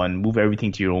month one, move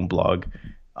everything to your own blog.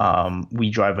 We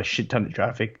drive a shit ton of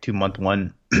traffic to month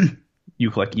one. You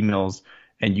collect emails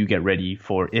and you get ready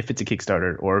for, if it's a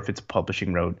Kickstarter or if it's a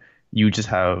publishing route, you just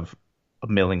have a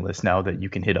mailing list now that you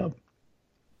can hit up.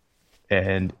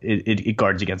 And it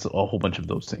guards against a whole bunch of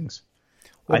those things.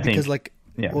 Well,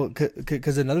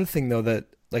 because another thing though, that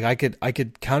like I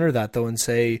could counter that though and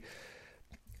say,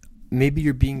 maybe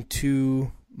you're being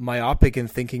too myopic in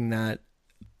thinking that,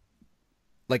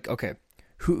 like, okay,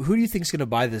 who do you think is going to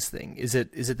buy this thing? Is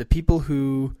it the people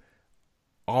who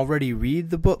already read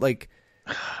the book? Like,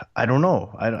 I don't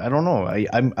know. I don't know.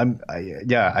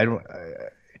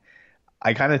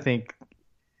 I kind of think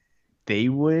they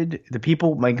would, the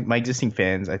people, my existing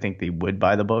fans, I think they would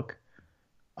buy the book.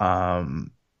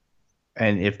 And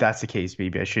if that's the case,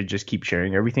 maybe I should just keep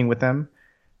sharing everything with them.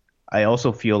 I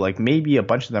also feel like maybe a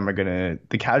bunch of them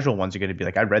the casual ones are going to be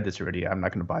like, I read this already, I'm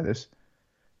not going to buy this.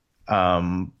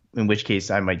 In which case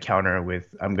I might counter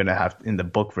with, I'm going to have, in the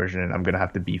book version, I'm going to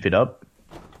have to beef it up.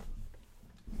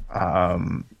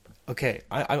 Okay,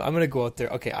 I'm going to go out there.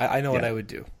 Okay, I know what I would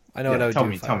do. I know what I would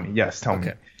do. Tell me. Yes, tell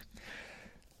me.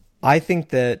 I think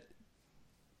that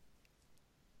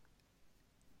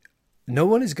no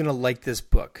one is going to like this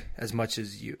book as much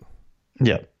as you.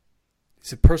 Yeah.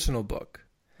 It's a personal book.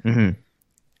 Mm-hmm.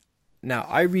 Now,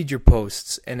 I read your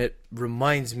posts, and it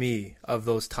reminds me of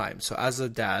those times. So as a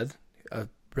dad, a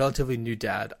relatively new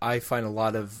dad, I find a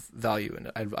lot of value in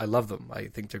it. I love them. I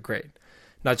think they're great.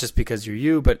 Not just because you're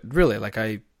you, but really, like,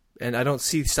 I don't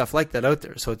see stuff like that out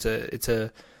there. So it's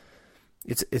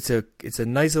a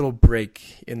nice little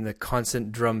break in the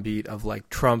constant drumbeat of like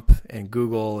Trump and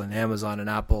Google and Amazon and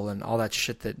Apple and all that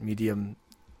shit that Medium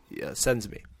sends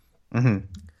me. Mm-hmm.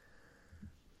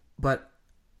 But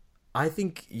I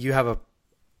think you have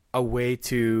a way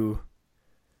to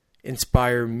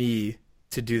inspire me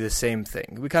to do the same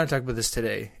thing. We kind of talked about this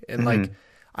today. And like,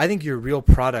 I think your real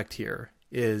product here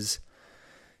is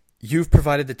you've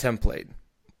provided the template.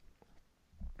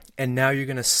 And now you're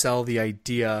going to sell the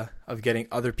idea of getting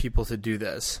other people to do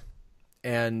this.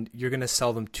 And you're going to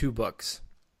sell them 2 books.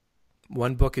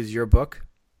 One book is your book,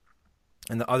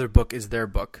 and the other book is their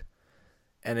book.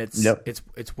 And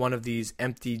it's one of these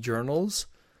empty journals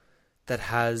that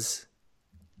has,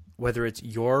 whether it's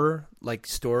your like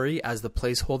story as the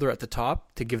placeholder at the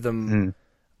top to give them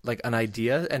like an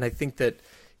idea. And I think that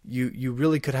you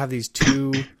really could have these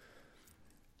 2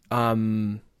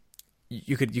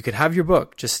 you could have your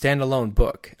book, just standalone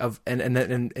book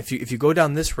and if you go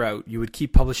down this route, you would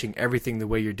keep publishing everything the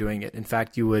way you're doing it. In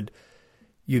fact, you'd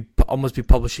almost be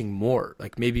publishing more.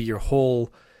 Like, maybe your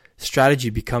whole strategy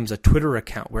becomes a Twitter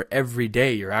account where every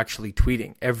day you're actually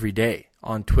tweeting every day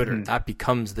on Twitter. That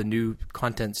becomes the new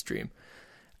content stream,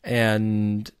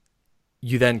 and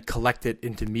you then collect it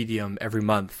into Medium every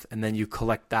month, and then you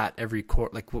collect that every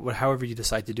quarter, like however you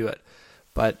decide to do it.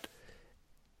 But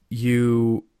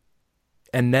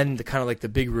and then the kind of like the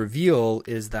big reveal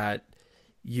is that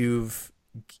you've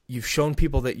shown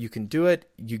people that you can do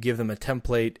it. You give them a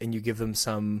template and you give them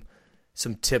some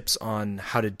tips on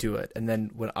how to do it. And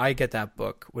then when I get that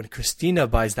book, when Christina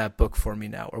buys that book for me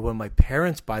now, or when my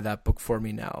parents buy that book for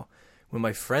me now, when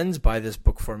my friends buy this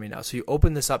book for me now, so you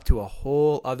open this up to a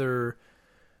whole other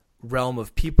realm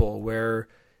of people where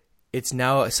it's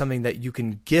now something that you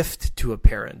can gift to a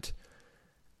parent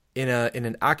in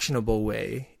an actionable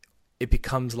way. It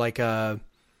becomes like I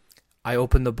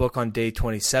open the book on day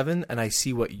 27 and I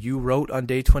see what you wrote on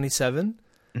day 27.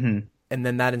 Mm-hmm. And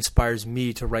then that inspires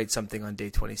me to write something on day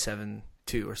 27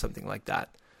 to or something like that.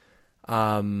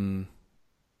 Yeah,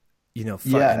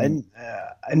 and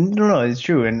no, it's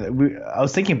true. And I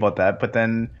was thinking about that, but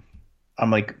then I'm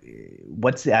like,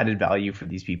 what's the added value for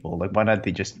these people? Like, why don't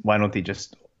they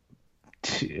just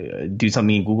do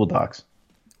something in Google Docs?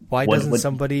 Why doesn't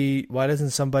somebody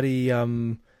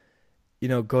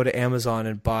go to Amazon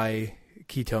and buy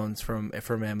ketones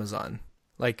from Amazon?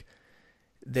 Like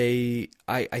I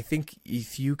think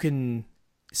if you can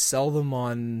sell them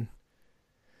on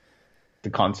the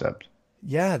concept.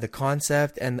 Yeah, the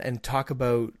concept and talk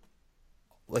about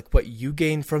like what you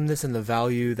gain from this and the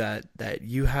value that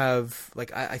you have.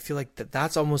 Like I feel like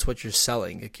that's almost what you're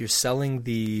selling. Like you're selling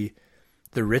the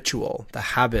ritual, the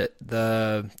habit,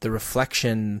 the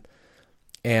reflection.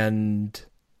 And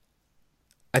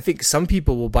I think some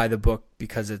people will buy the book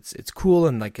because it's cool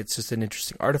and like it's just an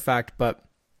interesting artifact, but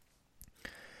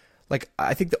like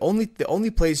I think the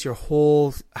only place your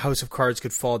whole house of cards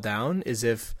could fall down is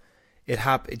if it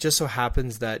just so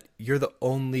happens that you're the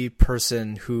only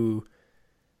person who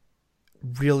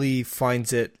really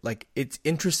finds it like it's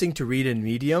interesting to read in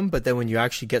Medium, but then when you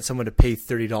actually get someone to pay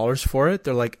 $30 for it,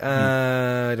 they're like,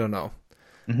 I don't know.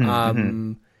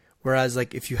 Whereas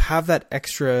like if you have that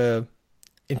extra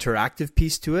interactive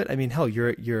piece to it, I mean, hell,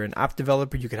 you're an app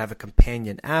developer, you could have a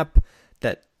companion app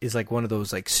that is like one of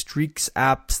those like Streaks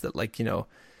apps that like,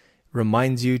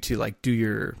 reminds you to like do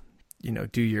your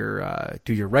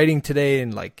writing today,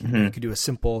 and like you could do a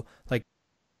simple like.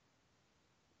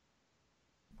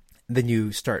 Then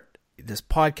you start this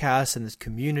podcast and this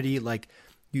community, like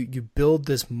you build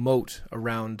this moat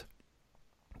around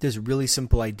this really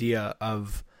simple idea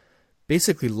of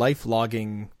basically life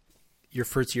logging your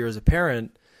first year as a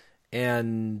parent,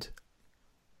 and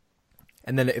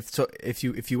then if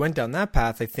you went down that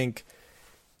path, I think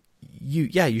you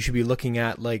should be looking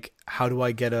at like, how do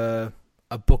I get a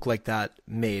book like that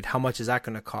made? How much is that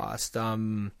going to cost?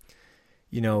 And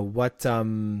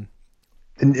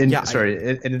in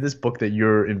this book that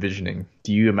you're envisioning,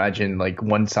 do you imagine like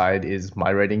one side is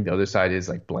my writing, the other side is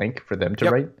like blank for them to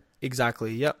write?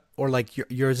 Exactly. Yep. Or like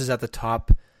yours is at the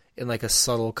top in like a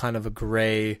subtle kind of a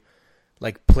gray,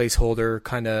 like placeholder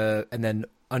kind of, and then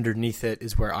underneath it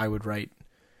is where I would write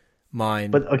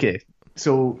mine. But okay,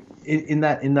 so in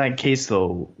that case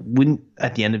though,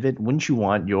 at the end of it, wouldn't you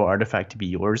want your artifact to be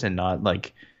yours and not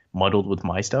like muddled with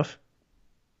my stuff?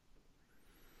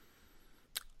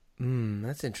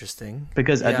 That's interesting.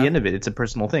 Because at the end of it, it's a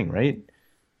personal thing, right?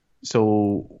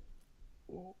 So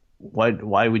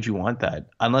why would you want that?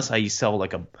 Unless I sell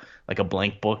like a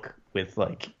blank book with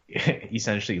like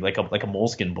essentially like a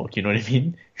Moleskine book, you know what I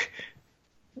mean?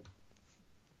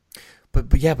 But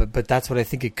that's what I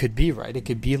think it could be, right? It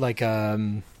could be like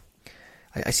I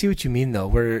see what you mean though,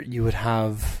 where you would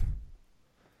have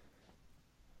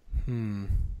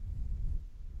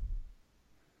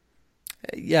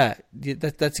Yeah,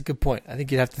 that's a good point. I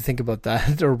think you'd have to think about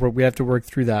that, or we have to work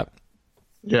through that.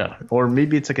 Yeah, or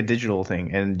maybe it's like a digital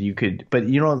thing, and you could, but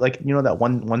that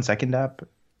 1 second app.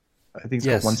 I think it's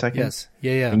called 1 second. Yes,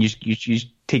 yeah. And you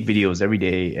take videos every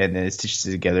day, and then it stitches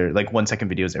it together, like 1 second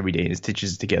videos every day, and it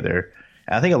stitches it together.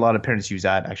 And I think a lot of parents use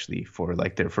that actually for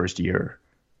like their first year,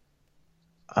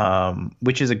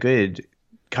 which is a good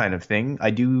kind of thing.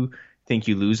 I do think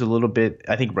you lose a little bit.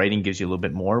 I think writing gives you a little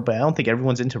bit more, but I don't think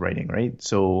everyone's into writing, right?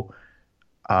 So,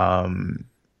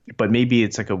 but maybe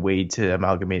it's like a way to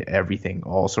amalgamate everything,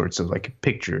 all sorts of like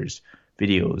pictures,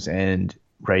 videos, and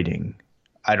writing.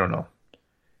 I don't know.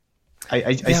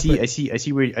 I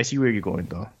see where you're going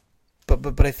though.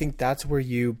 But I think that's where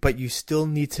you still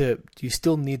need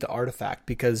the artifact,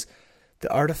 because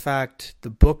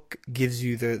the book gives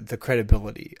you the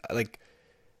credibility. Like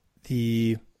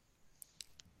the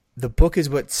book is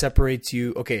what separates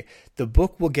you. Okay, the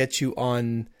book will get you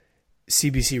on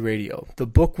CBC Radio. The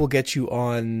book will get you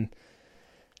on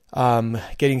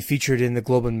getting featured in the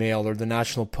Globe and Mail or the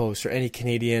National Post or any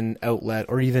Canadian outlet,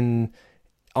 or even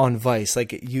on Vice.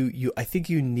 Like I think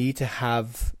you need to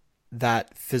have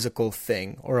that physical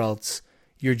thing, or else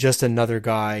you're just another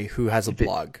guy who has a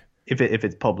blog. If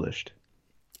it's published.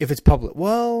 If it's public,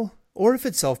 well, or if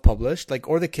it's self-published, like,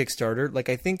 or the Kickstarter. Like,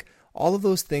 I think all of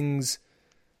those things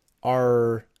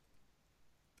are,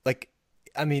 like,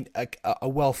 I mean, a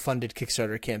well-funded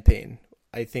Kickstarter campaign,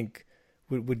 I think,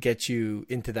 would get you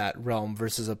into that realm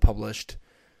versus a published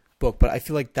book. But I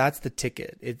feel like that's the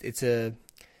ticket.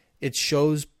 It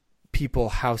shows people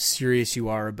how serious you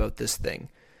are about this thing.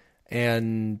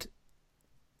 And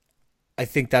I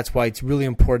think that's why it's really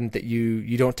important that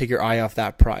you don't take your eye off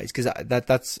that prize, because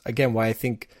that's again why I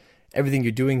think everything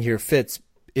you're doing here fits.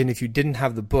 And if you didn't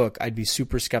have the book, I'd be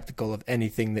super skeptical of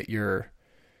anything that you're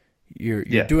you're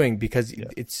doing, because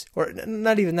it's, or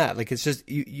not even that, like it's just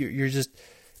you're just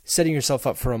setting yourself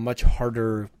up for a much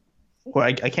harder. Well,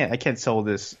 I can't sell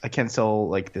this. I can't sell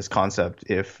like this concept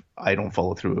if I don't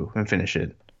follow through and finish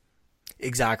it.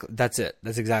 Exactly. That's it.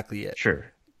 That's exactly it. Sure.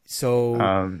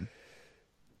 So,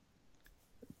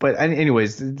 but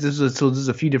anyways, there's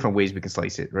a few different ways we can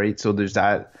slice it, right? So there's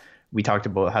that. We talked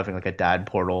about having like a dad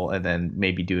portal, and then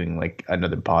maybe doing like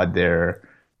another pod there,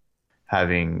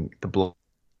 having the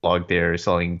blog there,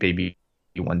 selling baby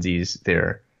onesies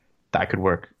there. That could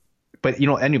work. But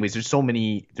anyways, there's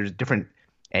different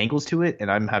angles to it,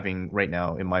 and I'm having right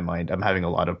now in my mind, I'm having a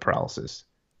lot of paralysis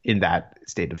in that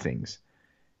state of things,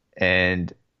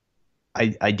 and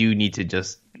I do need to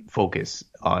just focus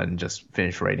on just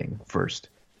finish writing first.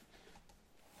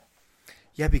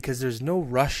 Yeah, because there's no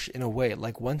rush in a way.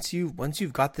 Like once you've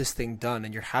got this thing done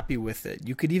and you're happy with it,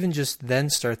 you could even just then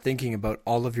start thinking about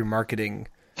all of your marketing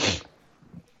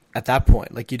at that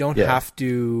point. Like you don't have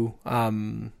to.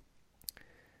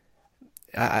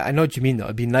 I know what you mean though.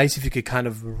 It'd be nice if you could kind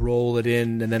of roll it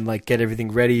in and then like get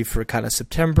everything ready for kind of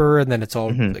September, and then it's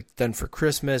all like done for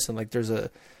Christmas, and like there's a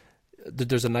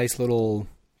nice little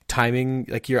timing.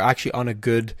 Like you're actually on a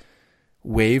good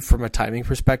wave from a timing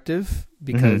perspective,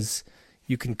 because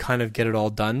you can kind of get it all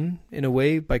done in a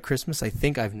way by Christmas. I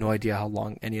think. I have no idea how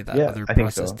long any of that other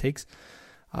process takes.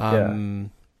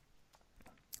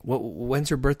 When's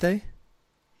your birthday?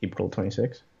 April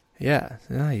 26th. Yeah,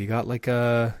 you got like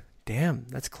a. Damn,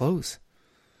 that's close.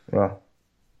 Well,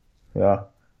 yeah.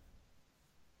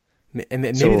 And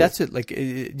maybe that's it. Like, do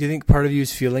you think part of you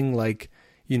is feeling like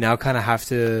you now kind of have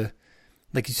to,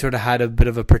 like you sort of had a bit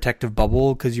of a protective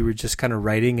bubble because you were just kind of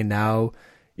writing, and now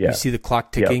you see the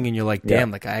clock ticking and you're like, damn,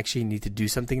 like I actually need to do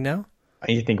something now? I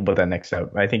need to think about that next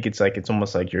step. I think it's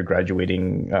almost like you're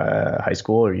graduating high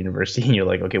school or university, and you're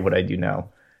like, okay, what do I do now?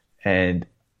 And,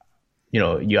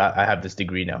 I have this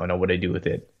degree now. I know what I do with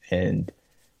it. And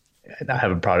I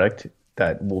have a product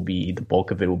that will be, the bulk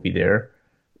of it will be there.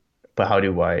 But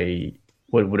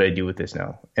what would I do with this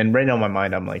now? And right now in my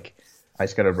mind, I'm like, I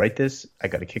just got to write this. I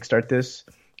got to kickstart this.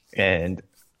 And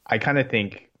I kind of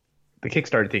think the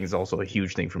Kickstarter thing is also a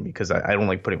huge thing for me, because I don't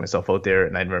like putting myself out there,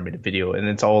 and I never made a video. And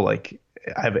it's all like,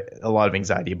 I have a lot of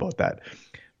anxiety about that.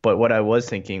 But what I was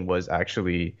thinking was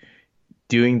actually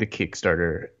doing the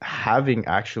Kickstarter, having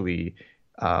actually,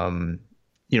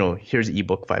 here's an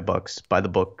ebook, $5, buy the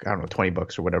book, I don't know,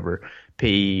 $20 or whatever,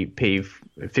 pay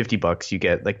 $50, you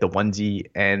get like the onesie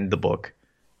and the book,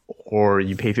 or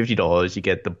you pay $50, you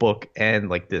get the book and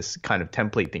like this kind of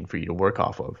template thing for you to work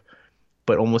off of,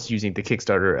 but almost using the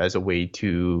Kickstarter as a way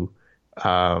to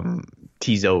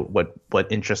tease out what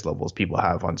interest levels people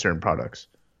have on certain products.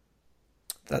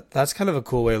 That's kind of a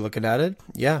cool way of looking at it.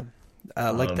 Yeah.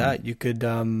 Like that, you could,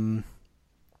 and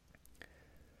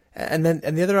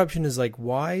the other option is like,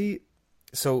 why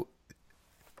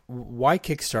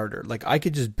Kickstarter? Like I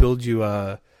could just build you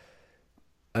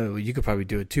you could probably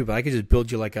do it too, but I could just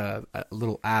build you like a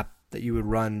little app that you would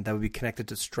run that would be connected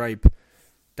to Stripe,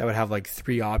 that would have like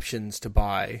 3 options to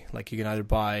buy. Like you can either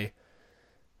buy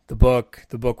the book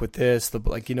with this, I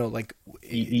think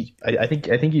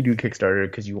you do Kickstarter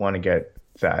because you want to get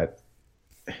that.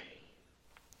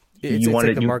 It's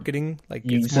like the marketing, like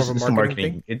it's more of a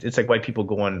marketing thing. It's like why people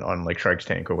go on like Shark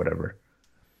Tank or whatever.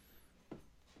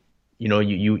 You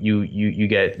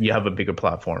have a bigger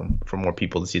platform for more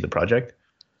people to see the project.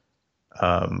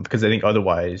 Because I think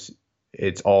otherwise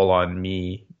it's all on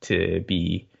me to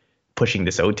be pushing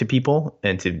this out to people,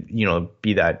 and to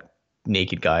be that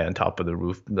naked guy on top of the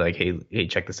roof, like, hey,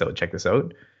 check this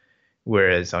out.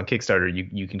 Whereas on Kickstarter,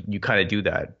 you kind of do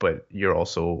that, but you're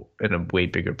also in a way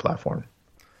bigger platform.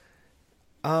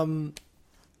 I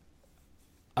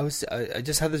just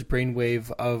had this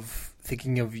brainwave of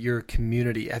thinking of your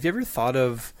community. Have you ever thought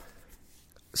of,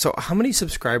 so how many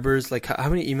subscribers, like how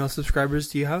many email subscribers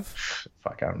do you have?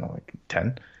 Fuck, I don't know, like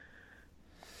 10.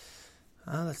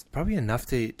 That's probably enough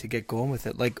to get going with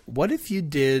it. Like, what if you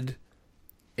did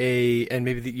and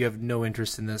maybe that you have no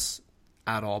interest in this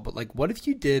at all, but like, what if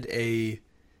you did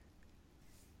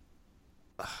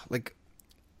like,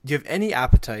 do you have any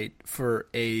appetite for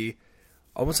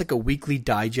almost like a weekly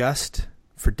digest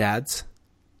for dads?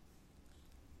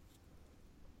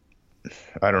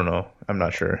 I don't know. I'm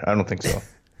not sure. I don't think so.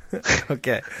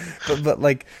 Okay. But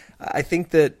like, I think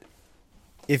that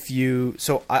if you,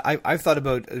 so I've thought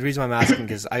about, the reason why I'm asking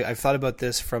is I've thought about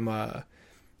this from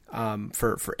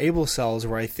for Able Cells,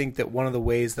 where I think that one of the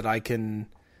ways that I can,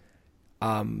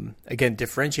 again,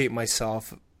 differentiate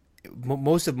myself,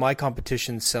 most of my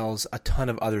competition sells a ton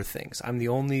of other things. I'm the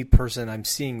only person I'm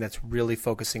seeing that's really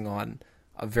focusing on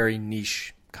a very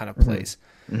niche kind of place.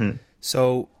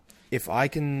 So if I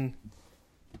can,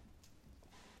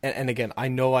 and again, I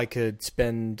know I could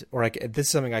spend, or this is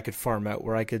something I could farm out,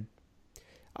 where I could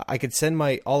send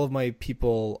all of my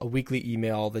people a weekly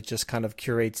email that just kind of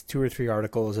curates 2 or 3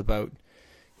 articles about,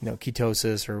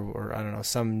 ketosis or I don't know,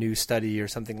 some new study or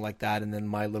something like that. And then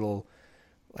my little,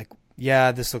 like,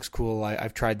 yeah, this looks cool.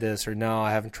 I've tried this, or no,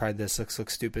 I haven't tried this. Looks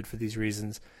stupid for these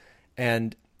reasons.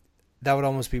 And that would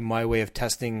almost be my way of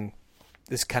testing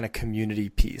this kind of community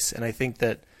piece. And I think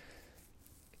that,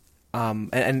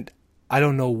 and I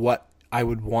don't know what I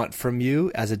would want from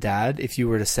you as a dad if you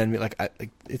were to send me, like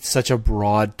it's such a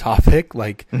broad topic,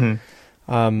 like, but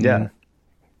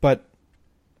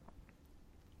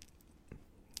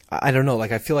I don't know.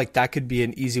 Like, I feel like that could be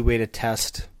an easy way to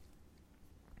test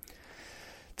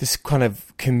this kind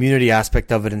of community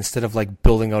aspect of it, instead of like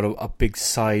building out a big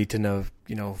site and a,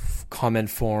 comment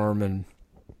form and,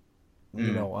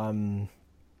 well,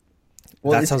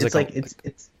 that sounds it's like this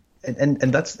is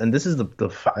this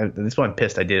is why I'm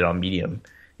pissed I did it on Medium,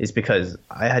 is because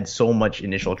I had so much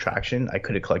initial traction. I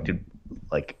could have collected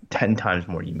like 10 times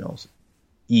more emails,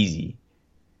 easy,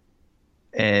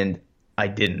 and I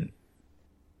didn't.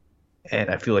 And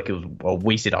I feel like it was a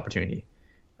wasted opportunity.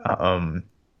 And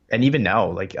even now,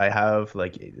 like, I have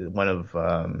like one of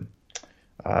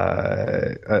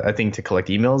a thing to collect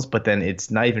emails, but then it's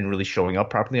not even really showing up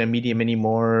properly on Medium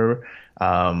anymore,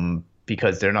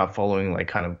 because they're not following like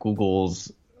kind of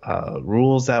Google's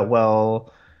rules that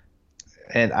well.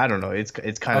 And I don't know, it's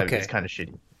kind of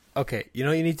shitty. Okay, you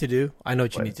know what you need to do? I know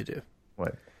what you need to do.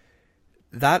 What?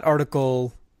 That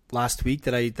article last week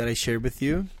that I shared with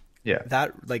you. Yeah.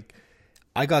 That, like,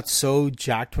 I got so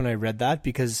jacked when I read that,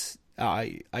 because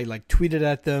I like tweeted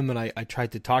at them and I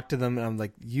tried to talk to them, and I'm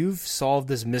like, you've solved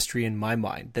this mystery in my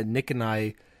mind that Nick and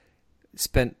I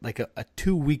spent like a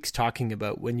 2 weeks talking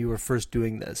about when you were first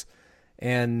doing this.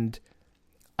 And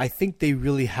I think they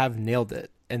really have nailed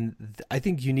it. And I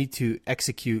think you need to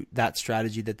execute that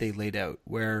strategy that they laid out,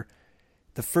 where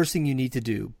the first thing you need to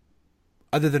do,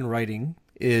 other than writing,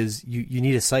 is you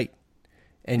need a site.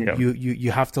 And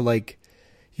you have to, like,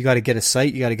 you got to get a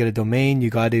site, you got to get a domain, you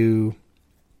got to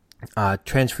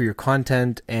transfer your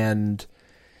content. And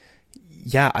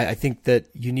yeah, I think that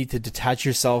you need to detach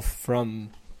yourself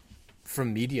from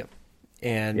Medium.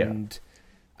 And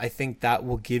I think that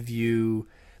will give you,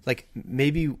 like,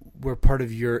 maybe where part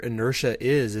of your inertia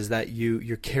is that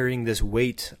you're carrying this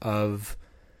weight of,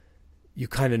 you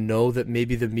kind of know that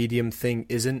maybe the Medium thing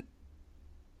isn't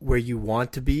where you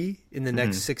want to be in the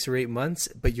next 6 or 8 months,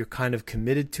 but you're kind of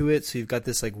committed to it. So you've got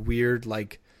this like weird,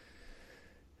 like,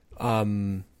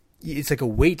 it's like a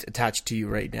weight attached to you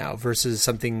right now versus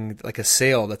something like a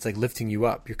sail that's like lifting you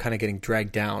up. You're kind of getting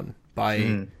dragged down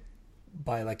by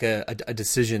like a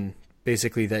decision,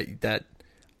 basically, that,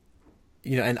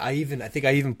 and I think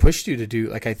I even pushed you to do,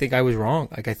 like, I think I was wrong.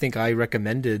 Like, I think I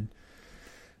recommended,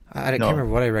 I can't remember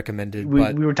what I recommended,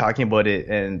 but we were talking about it,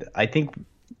 and I think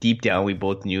deep down we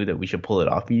both knew that we should pull it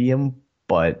off Medium,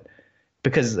 but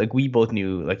because, like, we both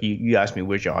knew, like, you asked me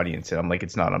where's your audience, and I'm like,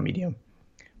 it's not on Medium.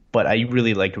 But I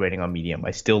really liked writing on Medium.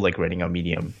 I still like writing on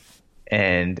Medium,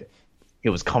 and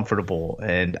it was comfortable,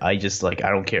 and I just, like, I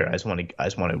don't care. I just want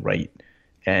to write.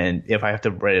 And if I have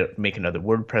to make another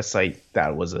WordPress site,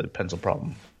 that was a pencil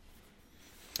problem.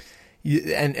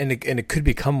 And it could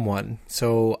become one.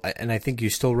 So, and I think you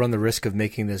still run the risk of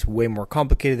making this way more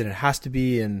complicated than it has to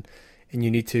be, and you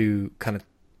need to kind of,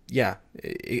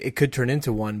 it could turn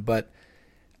into one. But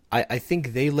I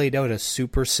think they laid out a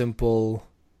super simple,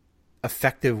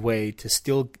 effective way to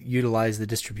still utilize the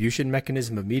distribution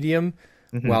mechanism of Medium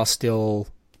while still,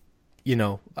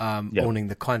 owning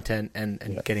the content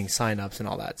and getting signups and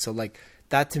all that. So, like,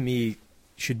 that to me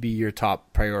should be your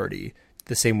top priority,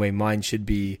 the same way mine should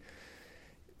be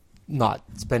not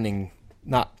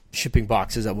shipping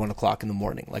boxes at 1:00 in the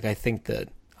morning. Like, I think that,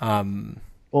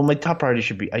 well, my top priority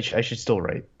should be, I should still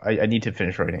write. I need to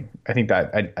finish writing. I think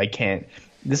that I can't,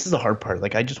 this is the hard part.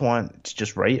 Like, I just want to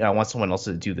just write, and I want someone else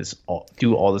to do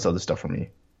all this other stuff for me.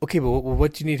 Okay, but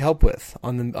what do you need help with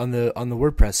on the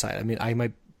WordPress side? I mean,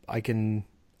 I can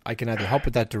either help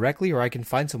with that directly, or I can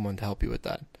find someone to help you with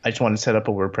that. I just want to set up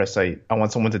a WordPress site. I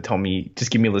want someone to tell me,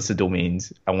 just give me a list of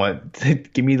domains. I want to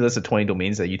give me a list of 20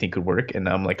 domains that you think could work, and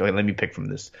I'm like, okay, let me pick from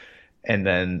this. And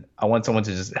then I want someone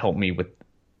to just help me with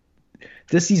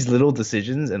just these little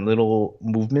decisions and little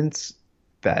movements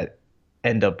that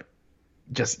end up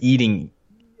just eating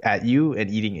at you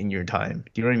and eating in your time.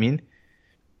 Do you know what I mean?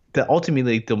 That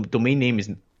ultimately the domain name is,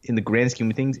 in the grand scheme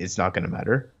of things, it's not going to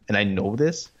matter, and I know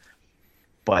this,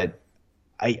 but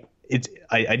I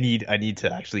need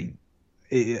to actually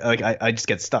like I just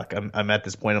get stuck. I'm at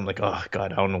this point. I'm like, oh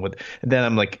God, I don't know what. And then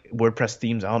I'm like, WordPress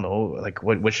themes. I don't know. Like,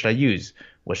 what should I use?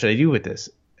 What should I do with this?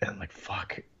 And I'm like,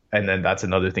 fuck. And then that's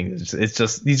another thing. It's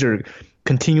just these are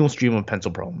continual stream of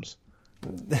pencil problems.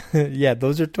 Yeah,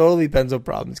 those are totally pencil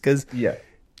problems. Because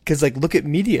like, look at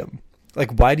Medium.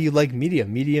 Like, why do you like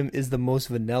Medium? Medium is the most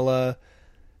vanilla.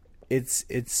 It's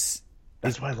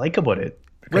That's what I like about it.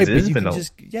 Right, It but is you vanilla.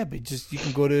 can you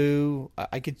can go to.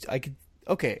 I could.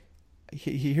 Okay,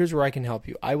 here's where I can help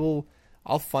you.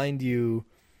 I'll find you.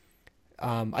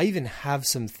 I even have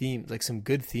some themes, like some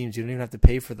good themes. You don't even have to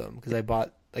pay for them because I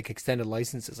bought like extended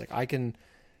licenses. Like I can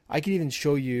even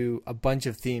show you a bunch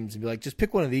of themes and be like, just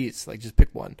pick one of these. Like just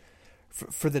pick one.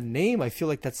 For the name, I feel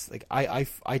like that's like I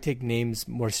take names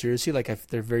more seriously. Like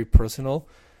they're very personal,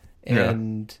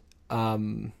 and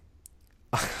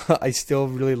I still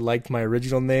really liked my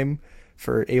original name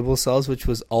for Able Cells, which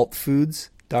was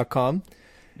altfoods.com.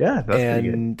 Yeah, that's pretty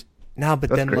good. Now, but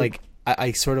That's then great. like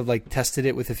I sort of like tested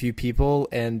it with a few people,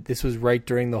 and this was right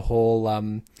during the whole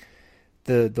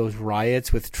those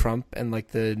riots with Trump and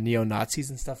like the neo-Nazis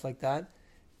and stuff like that.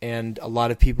 And a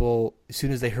lot of people, as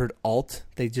soon as they heard alt,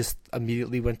 they just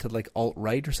immediately went to like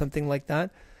alt-right or something like that.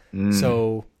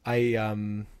 So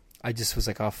I just was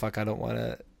like, oh fuck, I don't want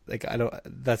to. Like I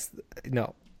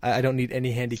don't need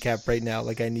any handicap right now.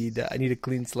 Like I need a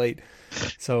clean slate.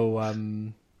 So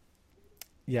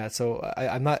yeah. So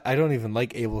I don't even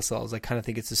like Able Cells. I kind of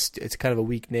think it's kind of a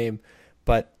weak name,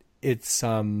 but it's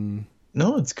No,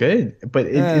 it's good, but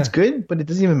it's good, but it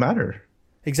doesn't even matter.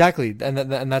 Exactly, and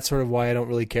that's sort of why I don't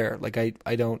really care. Like I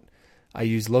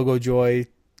use Logo Joy.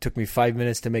 Took me 5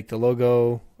 minutes to make the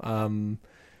logo.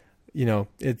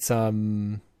 It's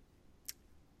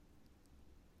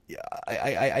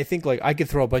I think like I could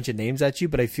throw a bunch of names at you,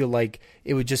 but I feel like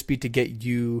it would just be to get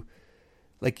you,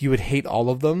 like you would hate all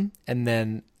of them, and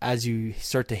then as you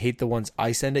start to hate the ones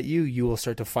I send at you, you will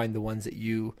start to find the ones that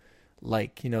you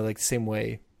like. Like the same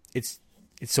way it's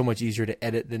so much easier to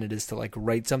edit than it is to like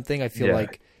write something. I feel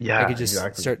like I could just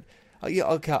start.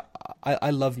 Okay,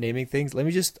 I love naming things.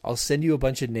 I'll send you a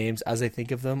bunch of names as I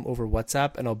think of them over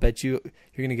WhatsApp, and I'll bet you're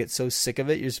gonna get so sick of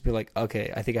it. You're just be like,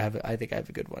 okay, I think I have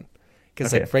a good one.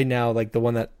 Because like right now, like the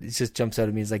one that just jumps out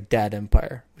at me is like Dad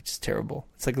Empire, which is terrible.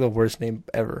 It's like the worst name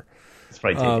ever. It's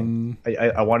probably taken.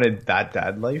 I wanted that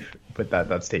Dad Life, but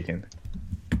that's taken.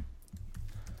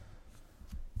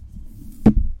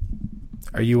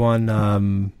 Are you on?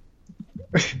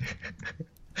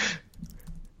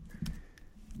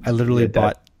 I literally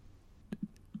bought.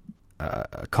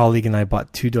 A colleague and I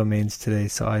bought 2 domains today,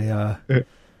 so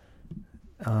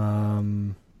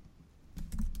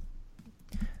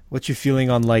what's your feeling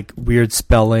on like weird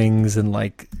spellings and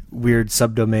like weird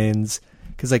subdomains?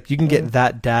 Because like you can get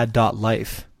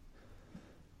thatdad.life.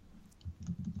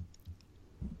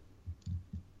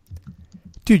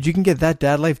 Dude, you can get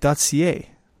thatdadlife.ca.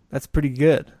 That's pretty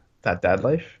good. That Dad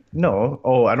Life? No.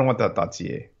 Oh, I don't want that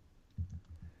 .ca.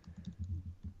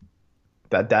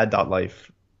 That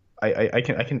dad.life. I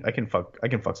can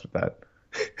fucks with that.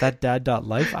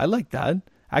 Thatdad.life. I like that.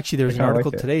 Actually, there was an I like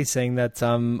article it. today saying that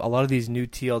a lot of these new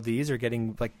TLDs are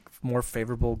getting like more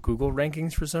favorable Google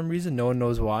rankings for some reason. No one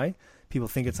knows why. People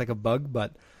think it's like a bug,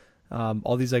 but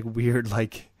all these like weird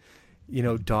like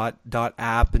dot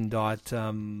app and dot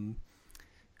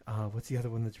what's the other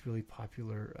one that's really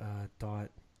popular? Dot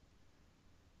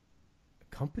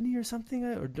company or something,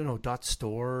 or no, dot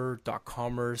store, dot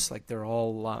commerce. Like they're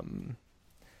all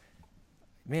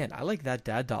man, I like that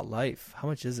dad.life. How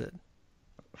much is it?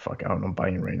 Fuck, I don't know. I'm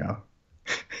buying it right now.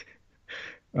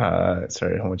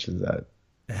 Sorry, how much is that?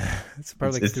 It's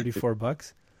probably like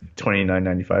 $34.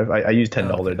 $29.95. I use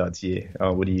 $10.ca.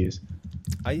 What do you use?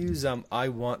 I use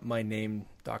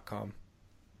iwantmyname.com.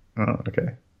 Oh, okay.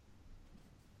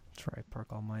 That's right, park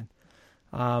all mine.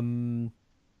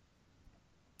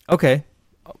 Okay.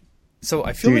 So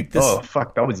I feel Dude, like this. Oh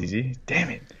fuck, that was easy.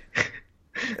 Damn it.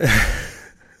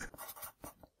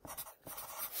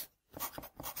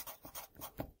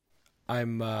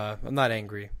 I'm not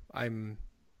angry.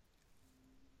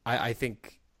 I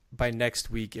think by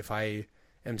next week, if I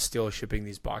am still shipping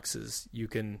these boxes, you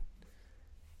can.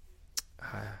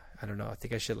 I don't know. I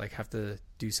think I should like have to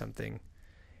do something.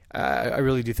 I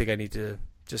really do think I need to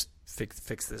just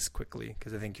fix this quickly,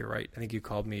 because I think you're right. I think you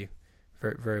called me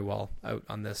very, very well out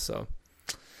on this. So,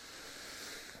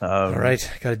 all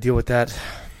right, got to deal with that.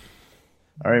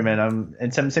 All right, man.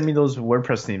 And send me those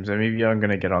WordPress themes. And maybe I'm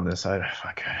gonna get on this. I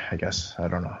guess I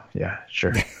don't know. Yeah,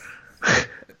 sure.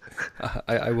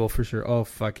 I will for sure. Oh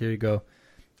fuck! Here you go.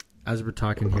 As we're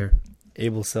talking here,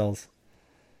 Able Cells.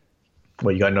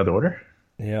 What, you got another order?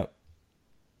 Yep.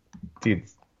 Dude,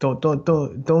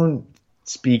 don't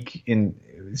speak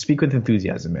with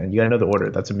enthusiasm, man. You gotta know the order.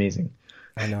 That's amazing.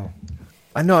 I know,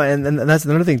 and that's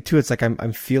another thing too. It's like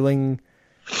I'm feeling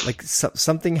like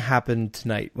something happened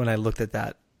tonight when I looked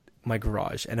at my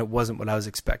garage, and it wasn't what I was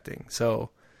expecting. So,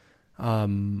 I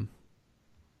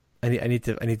need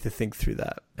to think through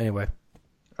that. Anyway,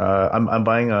 I'm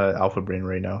buying a Alpha Brain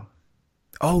right now.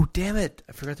 Oh damn it!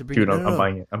 I forgot to bring. Dude, it. I'm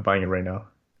buying it. I'm buying it right now.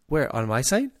 Where, on my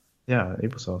site? Yeah,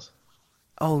 April Sauce.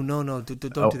 Oh no, don't do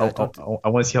that. I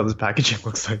want to see how this packaging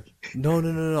looks like.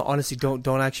 No. Honestly, don't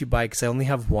actually buy it because I only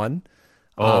have one.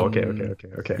 Oh, okay.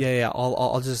 Yeah.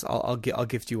 I'll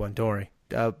gift you one. Don't worry.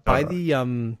 Buy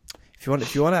the if you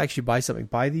want to actually buy something,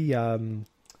 buy the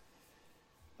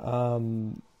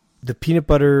peanut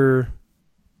butter.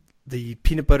 The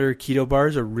peanut butter keto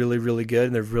bars are really, really good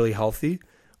and they're really healthy.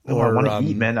 Oh, I want to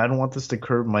eat, man. I don't want this to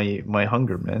curb my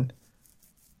hunger, man.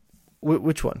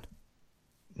 Which one?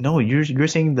 No, you're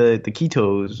saying the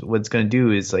ketos. What it's gonna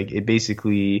do is like it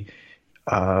basically,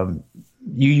 you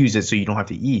use it so you don't have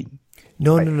to eat.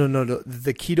 No.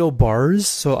 The keto bars.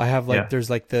 So I have there's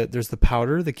the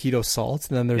powder, the keto salts,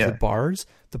 and then there's the bars.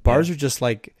 The bars are just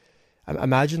like,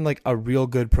 imagine like a real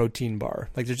good protein bar.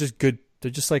 Like they're just good.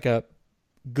 They're just like a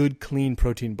good clean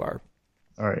protein bar.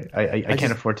 All right, I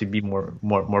can't afford to be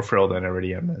more frail than I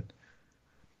already am,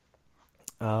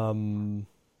 man.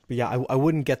 But yeah, I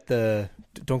wouldn't get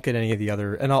don't get any of the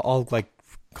other, and I'll like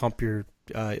comp your,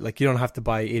 like you don't have to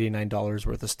buy $89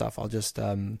 worth of stuff. I'll just,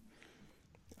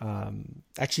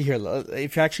 actually here,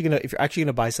 if you're actually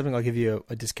gonna buy something, I'll give you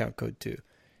a discount code too.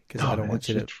 Because I don't want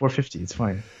you to $4.50. It's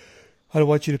fine. I don't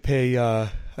want you to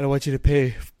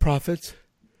pay, profits.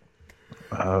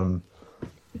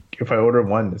 If I order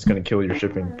one, it's gonna kill your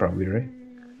shipping probably, right?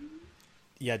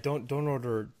 Yeah, don't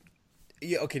order.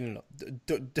 Yeah, okay, no.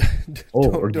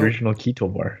 Original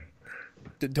keto bar.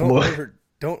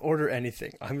 Don't order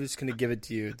anything. I'm just gonna give it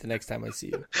to you the next time I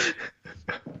see you.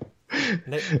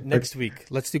 Next week,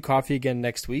 let's do coffee again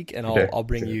next week, and I'll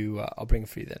bring you. I'll bring it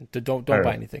for you then. Don't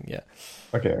buy anything. Yeah.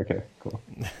 Okay, cool.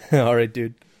 All right,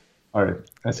 dude. All right,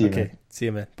 I see you. Okay, man. see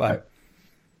you, man. Bye.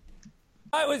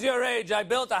 I was your age. I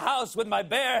built a house with my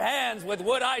bare hands with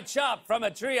wood I chopped from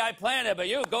a tree I planted. But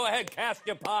you, go ahead, cast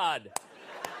your pod.